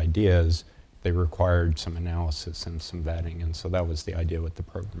 lots of good ideas. They required some analysis and some vetting, and so that was the idea with the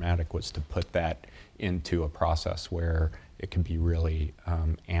programmatic, was to put that into a process where it could be really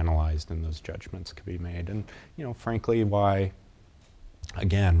analyzed and those judgments could be made. And frankly, why,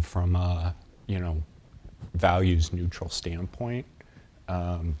 again, from a values neutral standpoint,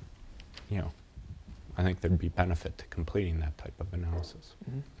 I think there'd be benefit to completing that type of analysis.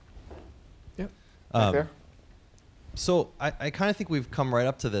 Mm-hmm. Yep. Fair. So I kind of think we've come right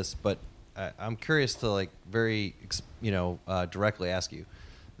up to this, but I'm curious to very directly ask you,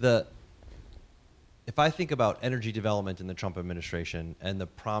 if I think about energy development in the Trump administration and the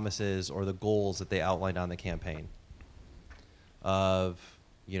promises or the goals that they outlined on the campaign of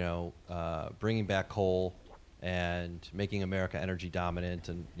bringing back coal and making America energy dominant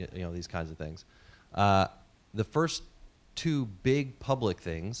and these kinds of things, the first two big public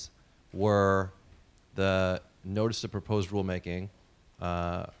things were the notice of proposed rulemaking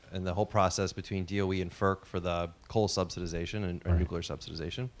and the whole process between DOE and FERC for the coal subsidization and nuclear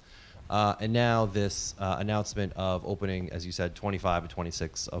subsidization. And now this announcement of opening, as you said, 25 to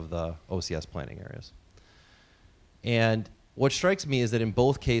 26 of the OCS planning areas. And what strikes me is that in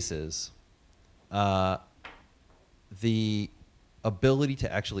both cases, the ability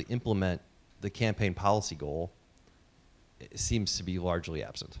to actually implement the campaign policy goal seems to be largely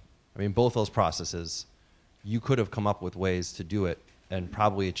absent. I mean, both those processes, you could have come up with ways to do it and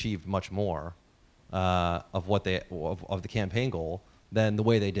probably achieved much more of the campaign goal than the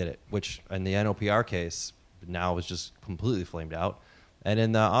way they did it, which in the NOPR case now is just completely flamed out. And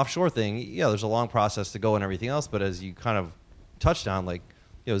in the offshore thing, yeah, there's a long process to go and everything else, but as you kind of touched on, like,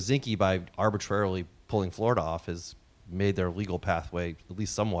 you know, Zinke, by arbitrarily pulling Florida off, has made their legal pathway at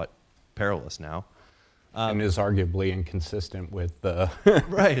least somewhat perilous now. And is arguably inconsistent with the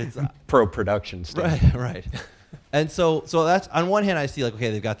right, it's, pro-production standard. Right. And so that's, on one hand, I see, like,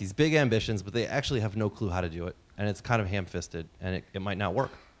 okay, they've got these big ambitions, but they actually have no clue how to do it, and it's kind of ham-fisted, and it might not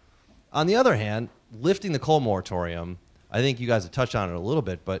work. On the other hand, lifting the coal moratorium, I think you guys have touched on it a little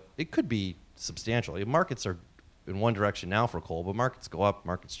bit, but it could be substantial. Markets are in one direction now for coal, but markets go up,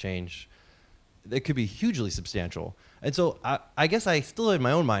 markets change. It could be hugely substantial. And so I guess I still, in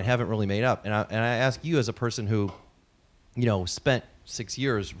my own mind, haven't really made up. And I ask you, as a person who, you know, spent 6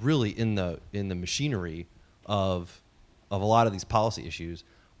 years really in the machinery of a lot of these policy issues,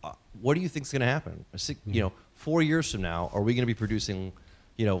 what do you think is going to happen? 4 years from now, are we going to be producing,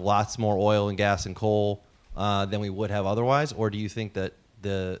 you know, lots more oil and gas and coal than we would have otherwise? Or do you think that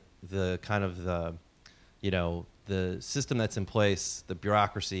the kind of the, you know, the system that's in place, the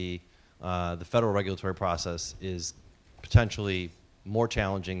bureaucracy, the federal regulatory process is potentially more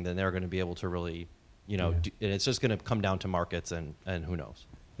challenging than they're going to be able to really, you know, and it's just going to come down to markets and who knows?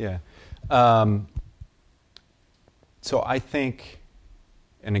 Yeah. So I think,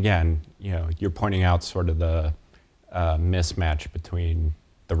 and again, you know, you're pointing out sort of the mismatch between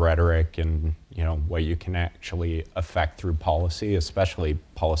the rhetoric and, you know, what you can actually affect through policy, especially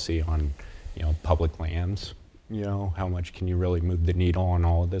policy on, you know, public lands. You know, how much can you really move the needle on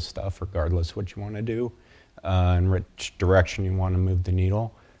all of this stuff, regardless what you want to do, and which direction you want to move the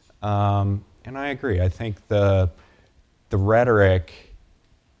needle. And I agree. I think the rhetoric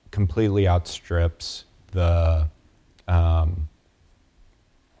completely outstrips the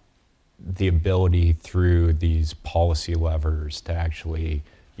ability through these policy levers to actually,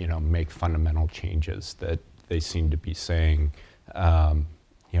 you know, make fundamental changes that they seem to be saying, you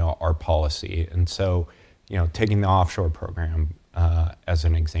know, are policy. And so, you know, taking the offshore program as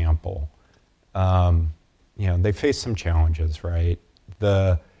an example, you know, they face some challenges, right?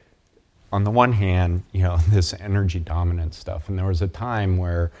 On the one hand, you know, this energy dominance stuff, and there was a time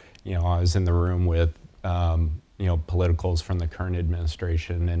where, you know, I was in the room with, you know, politicals from the current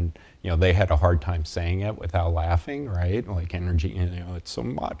administration, and, you know, they had a hard time saying it without laughing, right? Like, energy, you know, it's so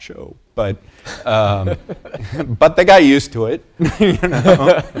macho, but but they got used to it, you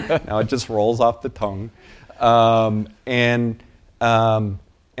know. Now it just rolls off the tongue. And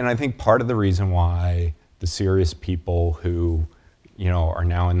I think part of the reason why the serious people who, you know, are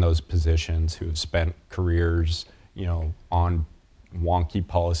now in those positions, who have spent careers, you know, on wonky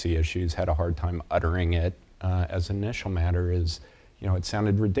policy issues, had a hard time uttering it as an initial matter, is, you know, it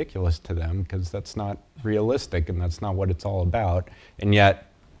sounded ridiculous to them because that's not realistic and that's not what it's all about. And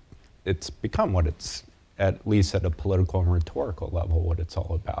yet it's become what it's, at least at a political and rhetorical level, what it's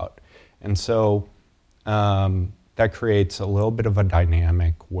all about. And so that creates a little bit of a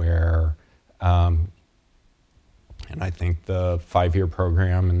dynamic where, and I think the 5-year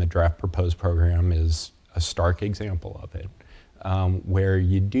program and the draft proposed program is a stark example of it, where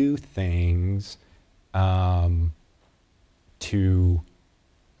you do things to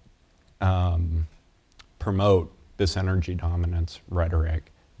promote this energy dominance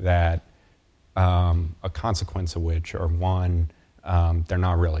rhetoric that a consequence of which are, one, they're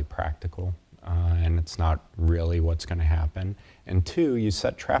not really practical. And it's not really what's going to happen. And two, you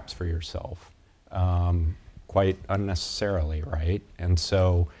set traps for yourself quite unnecessarily, right? And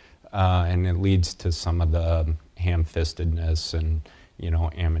so, and it leads to some of the ham-fistedness and, you know,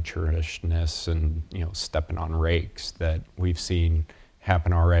 amateurishness and, you know, stepping on rakes that we've seen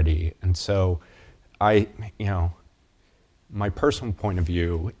happen already. And so you know, my personal point of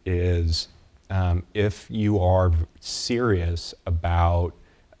view is if you are serious about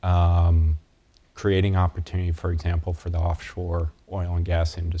creating opportunity, for example, for the offshore oil and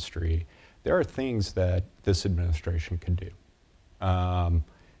gas industry, there are things that this administration could do.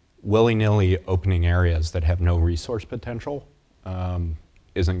 Willy-nilly opening areas that have no resource potential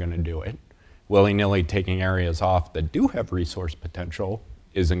isn't going to do it. Willy-nilly taking areas off that do have resource potential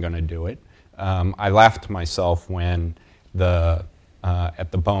isn't going to do it. I laughed to myself when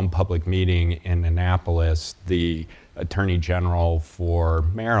at the BOEM public meeting in Annapolis, the Attorney General for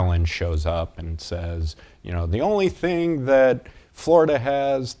Maryland shows up and says, you know, the only thing that Florida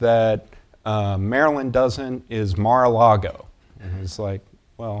has that Maryland doesn't is Mar-a-Lago. And it's like,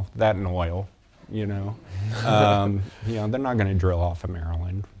 well, that and oil, you know. They're not going to drill off of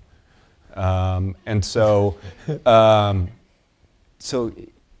Maryland. And so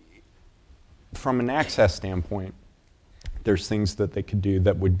from an access standpoint, there's things that they could do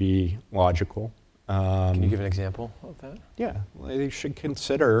that would be logical. Can you give an example of that? Yeah, they should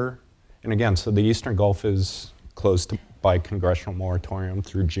consider, and again, so the Eastern Gulf is closed by congressional moratorium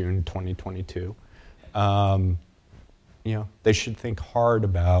through June 2022. They should think hard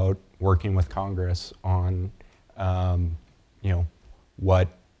about working with Congress on, what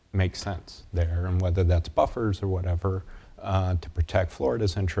makes sense there, and whether that's buffers or whatever, to protect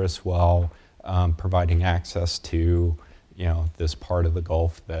Florida's interests while providing access to, this part of the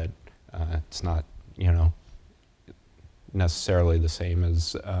Gulf that it's not, necessarily the same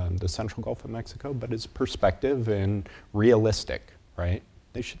as the Central Gulf of Mexico, but it's perspective and realistic, right?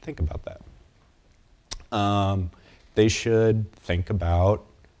 They should think about that. They should think about,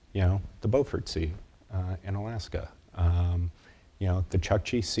 the Beaufort Sea in Alaska. The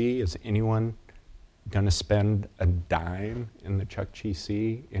Chukchi Sea, is anyone going to spend a dime in the Chukchi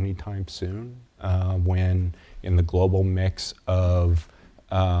Sea anytime soon when in the global mix of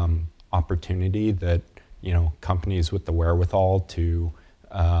opportunity that companies with the wherewithal to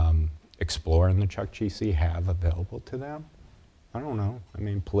explore in the Chukchi Sea have available to them? I don't know. I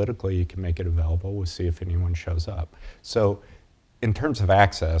mean, politically, you can make it available. We'll see if anyone shows up. So in terms of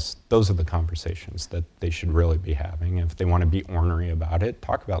access, those are the conversations that they should really be having. If they want to be ornery about it,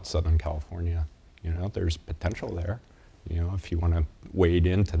 talk about Southern California. There's potential there. If you want to wade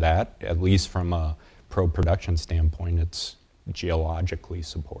into that, at least from a pro-production standpoint, it's geologically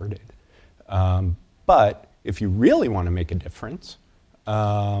supported. But if you really want to make a difference,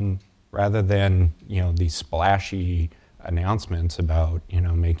 rather than these splashy announcements about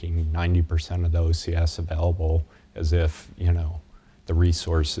making 90% of the OCS available as if the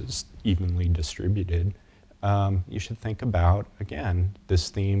resource is evenly distributed, you should think about, again, this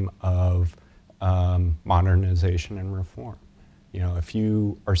theme of modernization and reform. If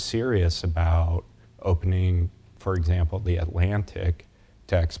you are serious about opening, for example, the Atlantic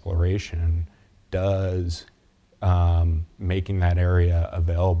to exploration, does making that area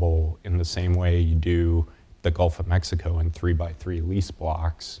available in the same way you do the Gulf of Mexico in 3x3 lease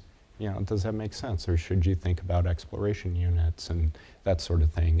blocks, does that make sense? Or should you think about exploration units and that sort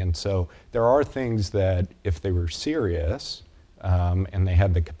of thing? And so there are things that if they were serious and they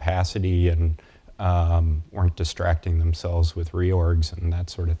had the capacity and weren't distracting themselves with reorgs and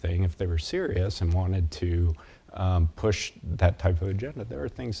that sort of thing, if they were serious and wanted to push that type of agenda, there are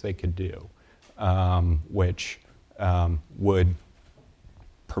things they could do, which would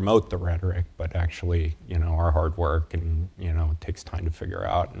promote the rhetoric, but actually, are hard work and, it takes time to figure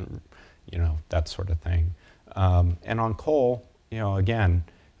out and, that sort of thing. And on coal, again,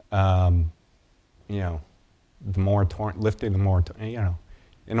 the moratorium, lifting the moratorium,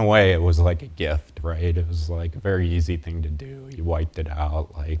 in a way it was like a gift, right? It was like a very easy thing to do. You wiped it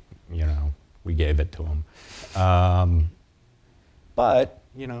out, like, we gave it to them. But,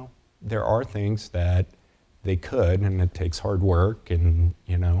 there are things that they could, and it takes hard work and,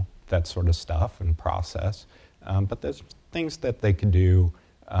 that sort of stuff and process. But there's things that they could do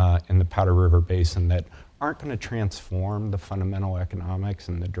in the Powder River Basin that aren't going to transform the fundamental economics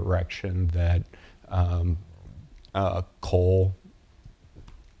and the direction that coal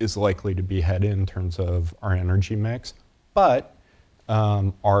is likely to be headed in terms of our energy mix, but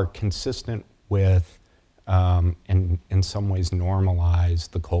are consistent with, and in some ways normalize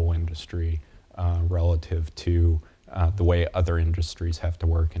the coal industry relative to the way other industries have to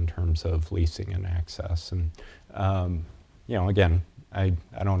work in terms of leasing and access. And, again, I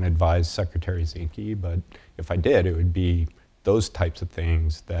don't advise Secretary Zinke, but if I did, it would be those types of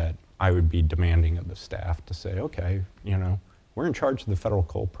things that I would be demanding of the staff to say, okay, we're in charge of the federal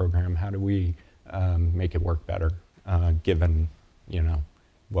coal program. How do we make it work better, given,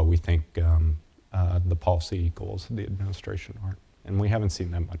 what we think the policy goals of the administration are? And we haven't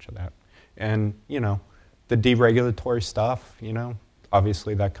seen that much of that. And, the deregulatory stuff,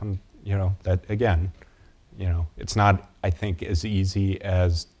 obviously that comes, that again, it's not, I think, as easy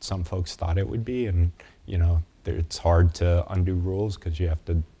as some folks thought it would be. And, it's hard to undo rules because you have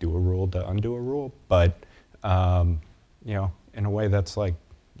to do a rule to undo a rule. But, in a way that's like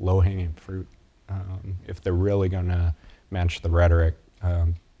low-hanging fruit. If they're really going to match the rhetoric,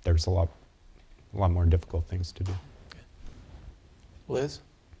 there's a lot more difficult things to do. Liz?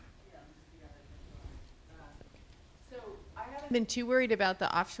 So I have Been too worried about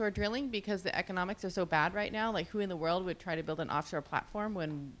the offshore drilling because the economics are so bad right now. Like, who in the world would try to build an offshore platform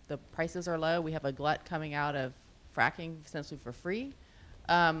when the prices are low? We have a glut coming out of fracking essentially for free.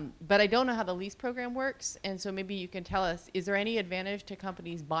 But I don't know how the lease program works, and so maybe you can tell us, is there any advantage to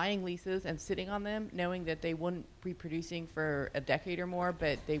companies buying leases and sitting on them, knowing that they wouldn't be producing for a decade or more,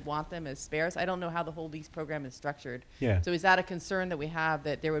 but they want them as spares? I don't know how the whole lease program is structured. Yeah. So is that a concern that we have,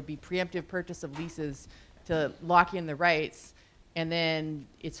 that there would be preemptive purchase of leases to lock in the rights, and then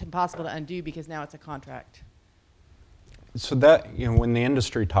it's impossible to undo because now it's a contract? So that, when the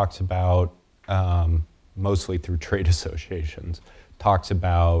industry talks about, mostly through trade associations, talks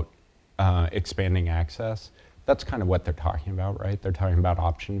about expanding access, that's kind of what they're talking about, right? They're talking about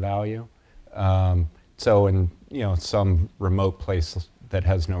option value. So in some remote place that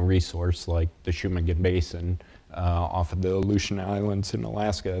has no resource, like the Shumagon Basin off of the Aleutian Islands in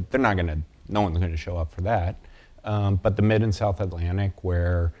Alaska, no one's going to show up for that. But the Mid and South Atlantic,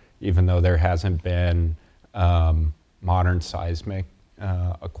 where even though there hasn't been modern seismic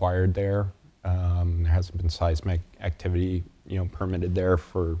acquired there hasn't been seismic activity permitted there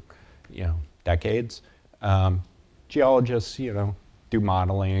for decades. Geologists do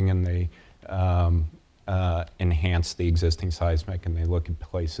modeling, and they enhance the existing seismic, and they look at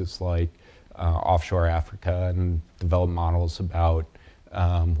places like offshore Africa and develop models about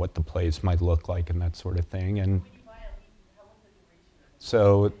what the plays might look like and that sort of thing. And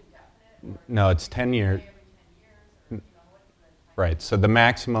so, no, it's 10 years. Right. So the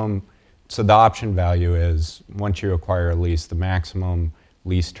maximum. So the option value is, once you acquire a lease, the maximum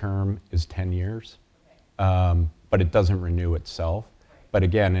lease term is 10 years, but it doesn't renew itself. But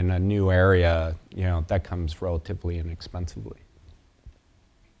again, in a new area, that comes relatively inexpensively.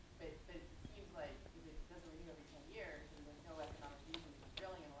 But it seems like if it doesn't renew every 10 years, and there's no economic reason for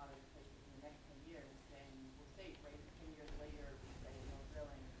drilling in a lot of these places in the next 10 years, then we're safe, right? 10 years later, we say no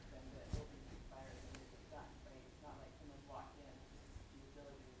drilling, then the open expires and it's done, right? It's not like someone's locked in the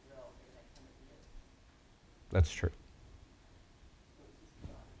ability to drill for the next 100 years. That's true.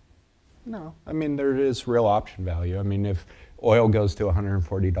 No, I mean, there is real option value. I mean, if oil goes to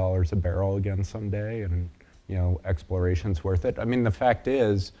 $140 a barrel again someday, and exploration's worth it. I mean, the fact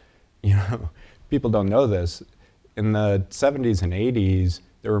is, people don't know this. In the 70s and 80s,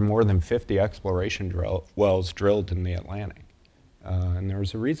 there were more than 50 exploration wells drilled in the Atlantic, and there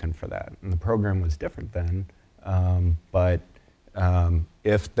was a reason for that. And the program was different then. But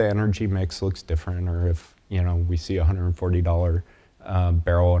if the energy mix looks different, or if we see $140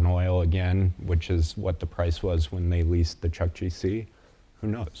 barrel in oil again, which is what the price was when they leased the Chukchi, who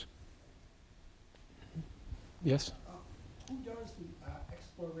knows? Yes? Who does the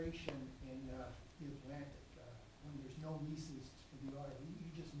exploration in the Atlantic when there's no leases for the oil?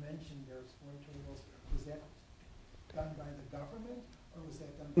 You just mentioned there's exploratory wells. Was that done by the government, or was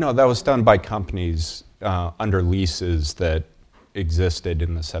that done by No, that was done by companies under leases that existed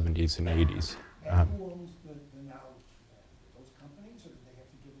in the 70s and 80s. And who owns the knowledge of that? Those companies, or do they have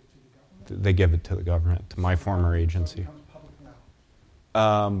to give it to the government? They give it to the government, to my former agency. So it becomes public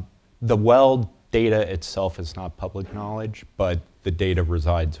knowledge. The well data itself is not public knowledge, but the data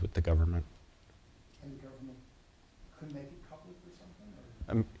resides with the government. And the government could make it public or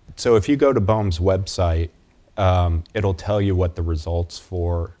something? Or? So if you go to BOEM's website, it'll tell you what the results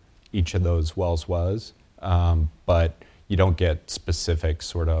for each of those wells was, but you don't get specific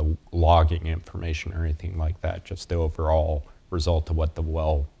sort of logging information or anything like that, just the overall result of what the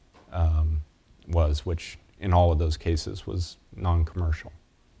well was, which in all of those cases was non-commercial.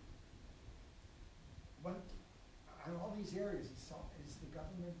 On all these areas, is the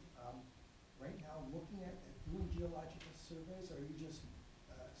government right now looking at doing geological surveys, or are you just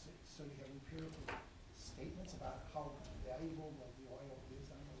so you have empirical statements about how valuable the oil is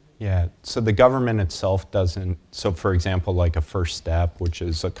on those? Yeah, so the government itself doesn't, so for example, like a first step, which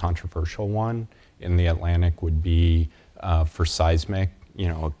is a controversial one in the Atlantic, would be for seismic,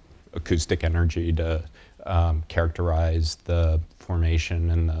 acoustic energy to characterize the formation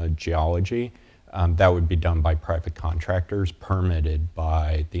and the geology. That would be done by private contractors, permitted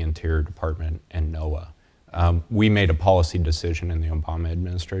by the Interior Department and NOAA. We made a policy decision in the Obama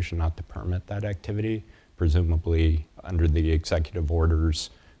administration not to permit that activity, presumably under the executive orders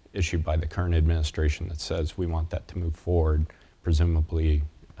issued by the current administration that says we want that to move forward. Presumably,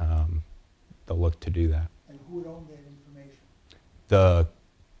 they'll look to do that. And who would own that information? The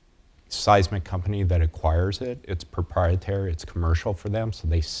seismic company that acquires it, it's proprietary, it's commercial for them, so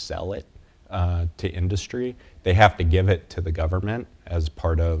they sell it to industry. They have to give it to the government as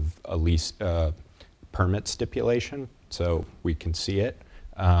part of a lease permit stipulation, so we can see it.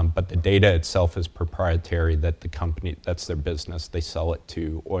 But the data itself is proprietary, that the company, that's their business. They sell it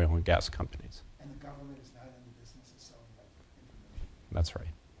to oil and gas companies. And the government is not in the business of selling that information? That's right.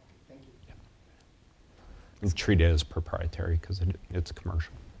 Okay, thank you. Yeah. And treat it as proprietary because it's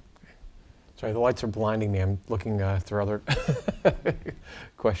commercial. Sorry, the lights are blinding me. I'm looking through other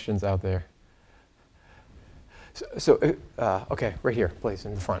questions out there. Okay, right here, please,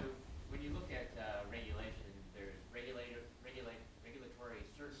 in the front. When you look at regulation, there's regulatory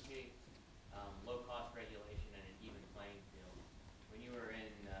certainty, low-cost regulation, and an even playing field. When you were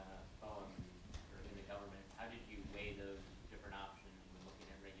in BOEM or in the government, how did you weigh those different options when looking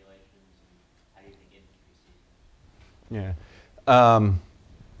at regulations, and how do you think industry sees them? Yeah.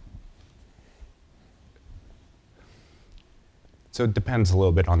 So it depends a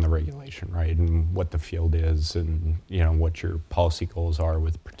little bit on the regulation, right, and what the field is, and what your policy goals are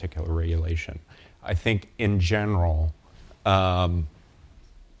with particular regulation. I think in general,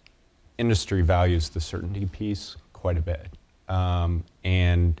 industry values the certainty piece quite a bit,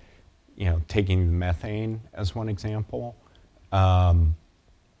 and taking methane as one example,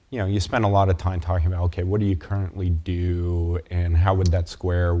 you spend a lot of time talking about, okay, what do you currently do, and how would that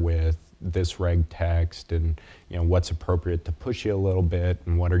square with this reg text, and what's appropriate to push you a little bit,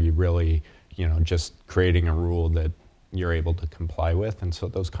 and what are you really just creating a rule that you're able to comply with. And so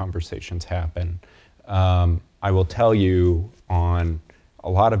those conversations happen. I will tell you on a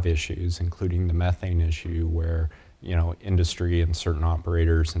lot of issues, including the methane issue, where industry and certain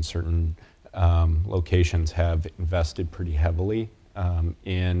operators and certain locations have invested pretty heavily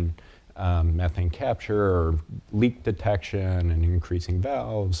in methane capture or leak detection and increasing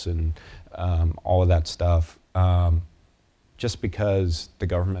valves and all of that stuff. Just because the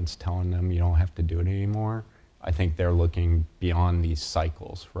government's telling them you don't have to do it anymore, I think they're looking beyond these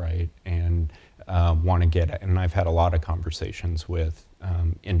cycles, right? And want to get it. And I've had a lot of conversations with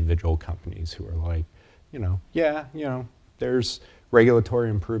individual companies who are like, there's regulatory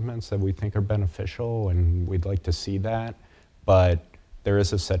improvements that we think are beneficial and we'd like to see that, but there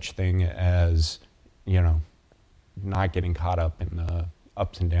is a such thing as, not getting caught up in the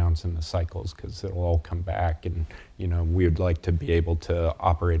ups and downs in the cycles, because it'll all come back, and we would like to be able to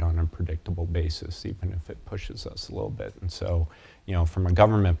operate on a predictable basis, even if it pushes us a little bit. And so, from a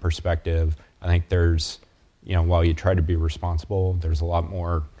government perspective, I think there's, while you try to be responsible, there's a lot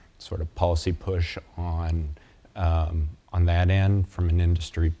more sort of policy push on that end. From an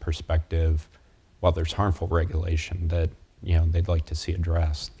industry perspective, while there's harmful regulation that they'd like to see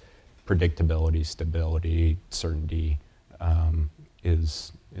addressed, predictability, stability, certainty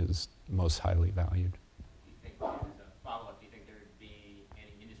is most highly valued. Do you think, as a follow-up, do you think there would be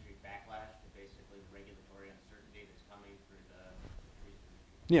any industry backlash to basically the regulatory uncertainty that's coming through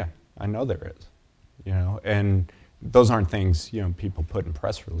the? Yeah, I know there is. And those aren't things people put in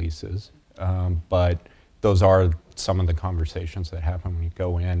press releases, but those are some of the conversations that happen when you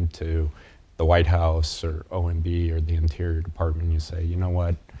go into the White House or OMB or the Interior Department. And you say, you know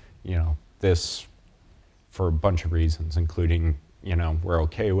what, this, for a bunch of reasons, including we're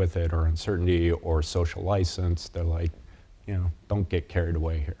okay with it, or uncertainty, or social license. They're like, don't get carried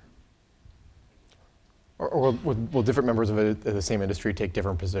away here. Or will different members of the same industry take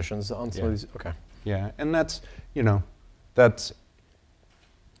different positions on some of these? Okay. Yeah, and that's,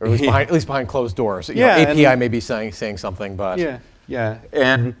 or at least behind closed doors. API may be saying something, but yeah,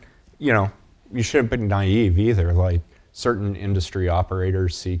 and you shouldn't be naive either. Like, certain industry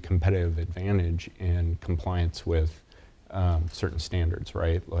operators see competitive advantage in compliance with certain standards,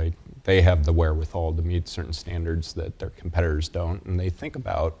 right? Like, they have the wherewithal to meet certain standards that their competitors don't, and they think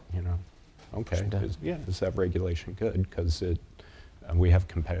about, okay, is that regulation good? Because we have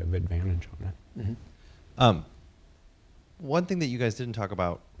competitive advantage on it. Mm-hmm. One thing that you guys didn't talk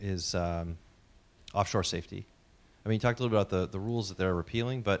about is offshore safety. I mean, you talked a little bit about the rules that they're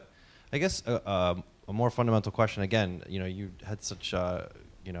repealing, but I guess a more fundamental question, again, you had such,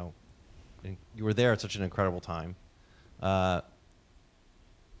 you were there at such an incredible time. A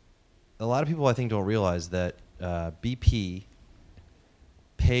lot of people, I think, don't realize that BP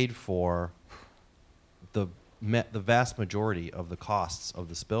paid for the vast majority of the costs of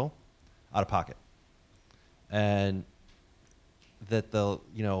the spill out of pocket, and that the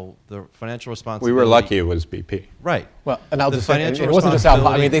financial responsibility. We were lucky it was BP. Right. Well, and I'll just say, it wasn't just out.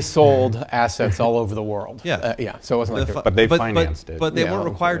 I mean, they sold assets all over the world. Yeah. So it wasn't like. But they financed it. But they weren't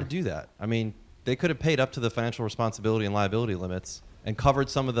required to do that. I mean, they could have paid up to the financial responsibility and liability limits and covered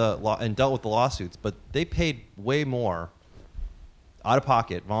some of the and dealt with the lawsuits, but they paid way more out of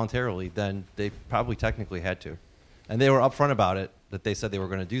pocket voluntarily than they probably technically had to. And they were upfront about it, that they said they were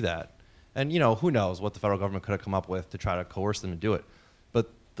going to do that. And, who knows what the federal government could have come up with to try to coerce them to do it. but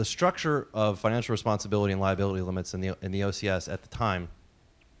the structure of financial responsibility and liability limits in the OCS at the time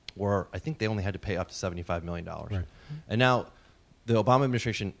were, I think they only had to pay up to $75 million. Right. And now the Obama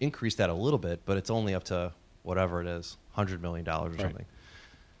administration increased that a little bit, but it's only up to whatever it is, $100 million or something.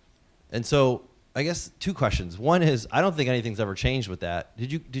 And so I guess two questions. One is, I don't think anything's ever changed with that.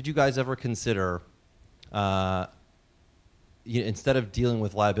 Did you guys ever consider, instead of dealing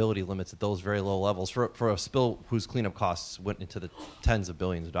with liability limits at those very low levels, for a spill whose cleanup costs went into the tens of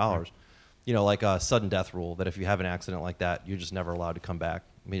billions of dollars, like a sudden death rule, that if you have an accident like that, you're just never allowed to come back.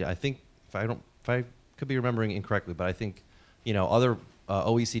 I mean, I think, if I could be remembering incorrectly, but I think, other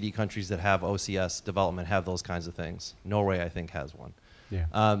OECD countries that have OCS development have those kinds of things. Norway, I think, has one.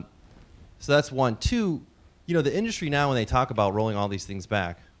 Yeah. So that's one. Two, the industry now, when they talk about rolling all these things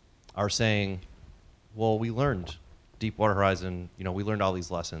back, are saying, well, we learned Deepwater Horizon, we learned all these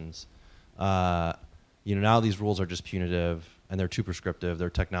lessons. Now these rules are just punitive and they're too prescriptive,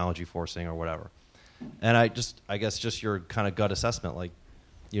 they're technology forcing or whatever. And I guess just your kind of gut assessment,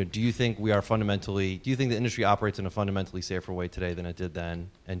 do you think do you think the industry operates in a fundamentally safer way today than it did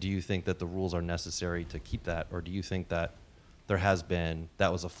then? And do you think that the rules are necessary to keep that? Or do you think that that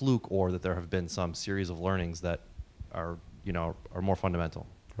was a fluke, or that there have been some series of learnings that are more fundamental?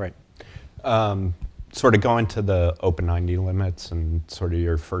 Right. Sort of going to the Open 90 limits and sort of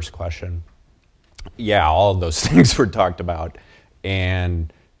your first question. Yeah, all of those things were talked about,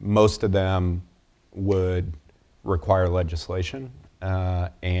 and most of them would require legislation.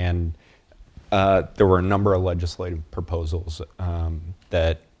 And there were a number of legislative proposals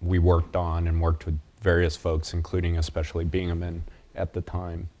that we worked on and worked with various folks, including especially Bingaman at the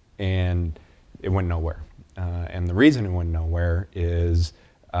time, and it went nowhere. And the reason it went nowhere is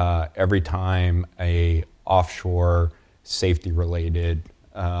every time a offshore safety-related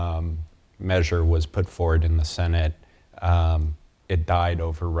measure was put forward in the Senate, it died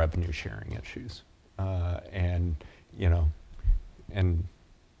over revenue-sharing issues. And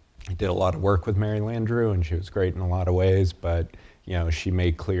I did a lot of work with Mary Landrieu, and she was great in a lot of ways, but she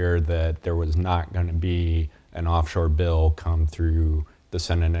made clear that there was not going to be an offshore bill come through the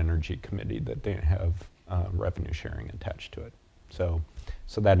Senate Energy Committee that didn't have revenue sharing attached to it. So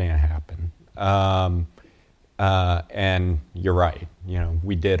that didn't happen. And you're right.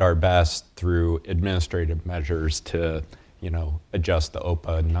 We did our best through administrative measures to adjust the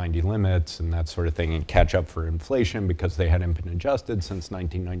OPA 90 limits and that sort of thing, and catch up for inflation because they hadn't been adjusted since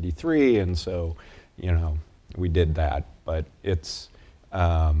 1993. And so, we did that, but it's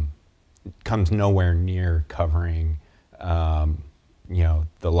comes nowhere near covering, the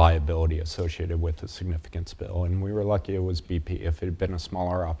liability associated with a significant spill. And we were lucky it was BP. If it had been a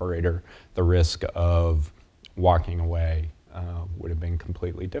smaller operator, the risk of walking away would have been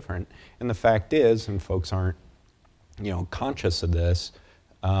completely different. And the fact is, and folks aren't conscious of this,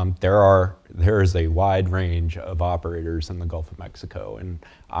 there is a wide range of operators in the Gulf of Mexico, and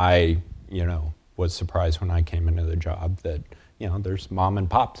I was surprised when I came into the job that there's mom and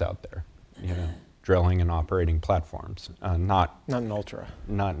pops out there, drilling and operating platforms, not an ultra,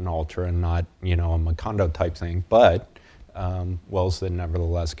 not a Macondo type thing, but wells that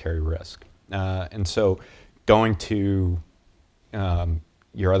nevertheless carry risk. And so, going to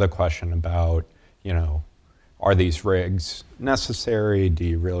your other question about are these rigs necessary? Do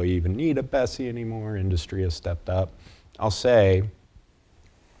you really even need a BSEE anymore? Industry has stepped up. I'll say,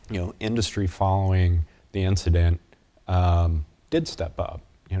 industry following the incident did step up,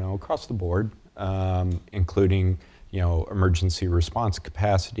 across the board, including, emergency response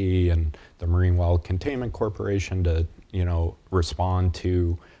capacity and the Marine Well Containment Corporation to, respond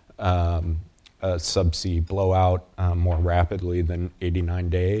to a subsea blowout more rapidly than 89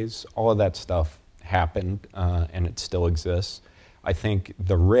 days. All of that stuff happened, and it still exists. I think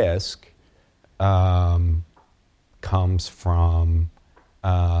the risk comes from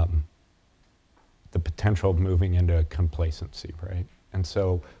the potential of moving into complacency, right? And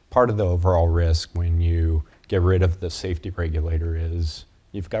so part of the overall risk when you get rid of the safety regulator is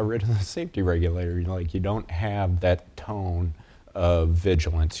you've got rid of the safety regulator. You don't have that tone of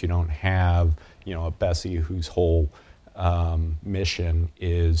vigilance. You don't have, a BSEE whose whole mission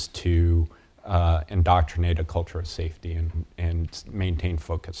is to indoctrinate a culture of safety and maintain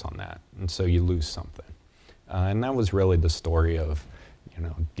focus on that. And so you lose something. And that was really the story of,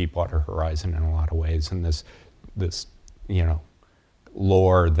 Deepwater Horizon in a lot of ways. And this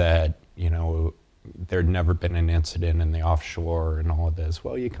lore that, there'd never been an incident in the offshore and all of this.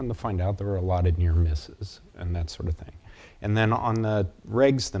 Well, you come to find out there were a lot of near misses and that sort of thing. And then on the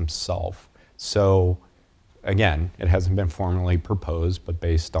regs themselves, so again, it hasn't been formally proposed, but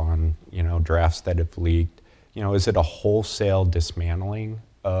based on, drafts that have leaked, is it a wholesale dismantling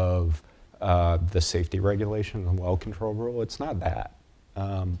of the safety regulation and well control rule? It's not that,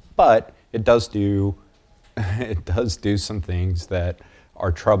 but it does do some things that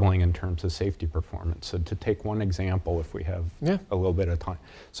are troubling in terms of safety performance. So to take one example, if we have a little bit of time.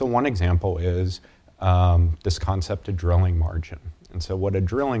 So one example is this concept of drilling margin. And so what a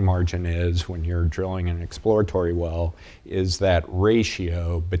drilling margin is when you're drilling an exploratory well is that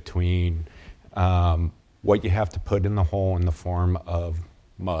ratio between what you have to put in the hole in the form of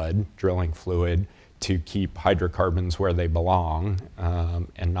mud, drilling fluid, to keep hydrocarbons where they belong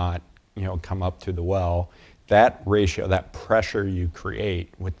and not come up through the well. That ratio, that pressure you create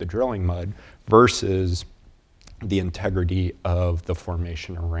with the drilling mud versus the integrity of the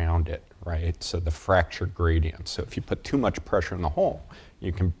formation around it, right? So the fracture gradient. So if you put too much pressure in the hole,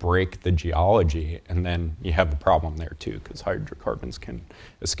 you can break the geology, and then you have the problem there too, because hydrocarbons can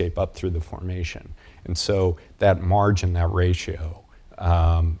escape up through the formation. And so that margin, that ratio,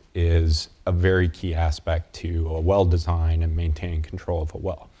 is a very key aspect to a well design and maintaining control of a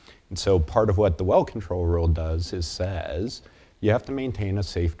well. And so part of what the well control rule does is says you have to maintain a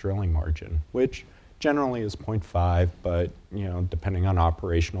safe drilling margin, which generally is 0.5, but depending on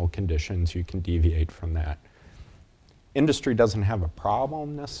operational conditions, you can deviate from that. Industry doesn't have a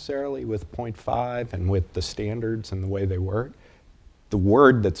problem necessarily with 0.5 and with the standards and the way they work. The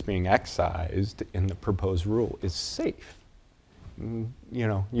word that's being excised in the proposed rule is safe.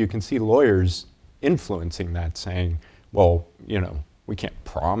 You can see lawyers influencing that, saying, well, we can't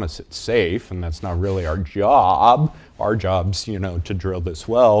promise it's safe, and that's not really our job. Our job's, to drill this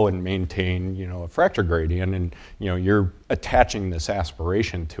well and maintain, a fracture gradient, and, you're attaching this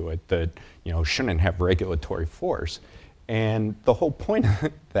aspiration to it that, shouldn't have regulatory force. And the whole point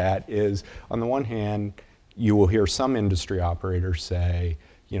of that is, on the one hand, you will hear some industry operators say,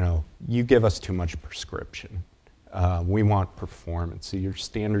 you give us too much prescription. We want performance. So your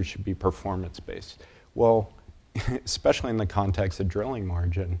standards should be performance-based. Well, especially in the context of drilling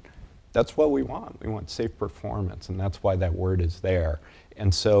margin, that's what we want. We want safe performance, and that's why that word is there.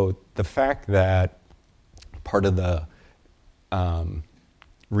 And so the fact that part of the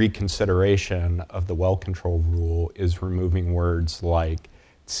reconsideration of the well control rule is removing words like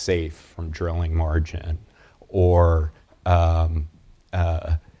safe from drilling margin, or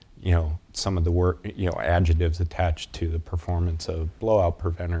some of the adjectives attached to the performance of blowout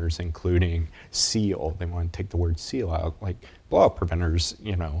preventers, including seal. They want to take the word seal out. Like, blowout preventers,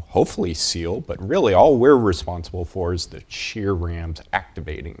 hopefully seal, but really all we're responsible for is the shear rams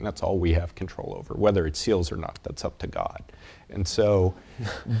activating. That's all we have control over. Whether it seals or not, that's up to God. And so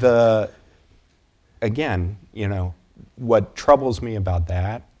again, what troubles me about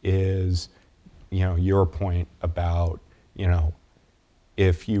that is, your point about,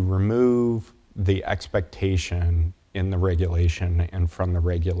 if you remove the expectation in the regulation and from the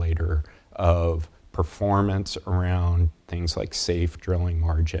regulator of performance around things like safe drilling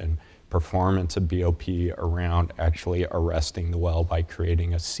margin, performance of BOP around actually arresting the well by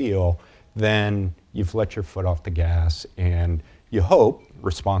creating a seal, then you've let your foot off the gas, and you hope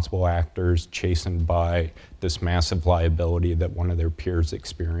responsible actors, chastened by this massive liability that one of their peers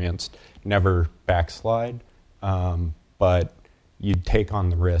experienced, never backslide. But you take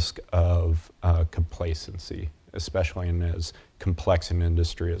on the risk of complacency, especially in as complex an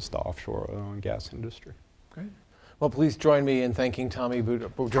industry as the offshore oil and gas industry. Great. Well, please join me in thanking Tommy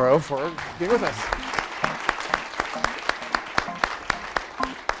Boudreau for being with us.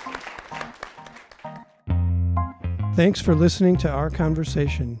 Thanks for listening to our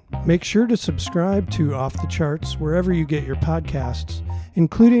conversation. Make sure to subscribe to Off the Charts wherever you get your podcasts,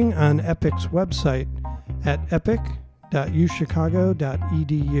 including on EPIC's website at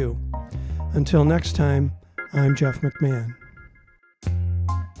epic.uchicago.edu. Until next time, I'm Jeff McMahon.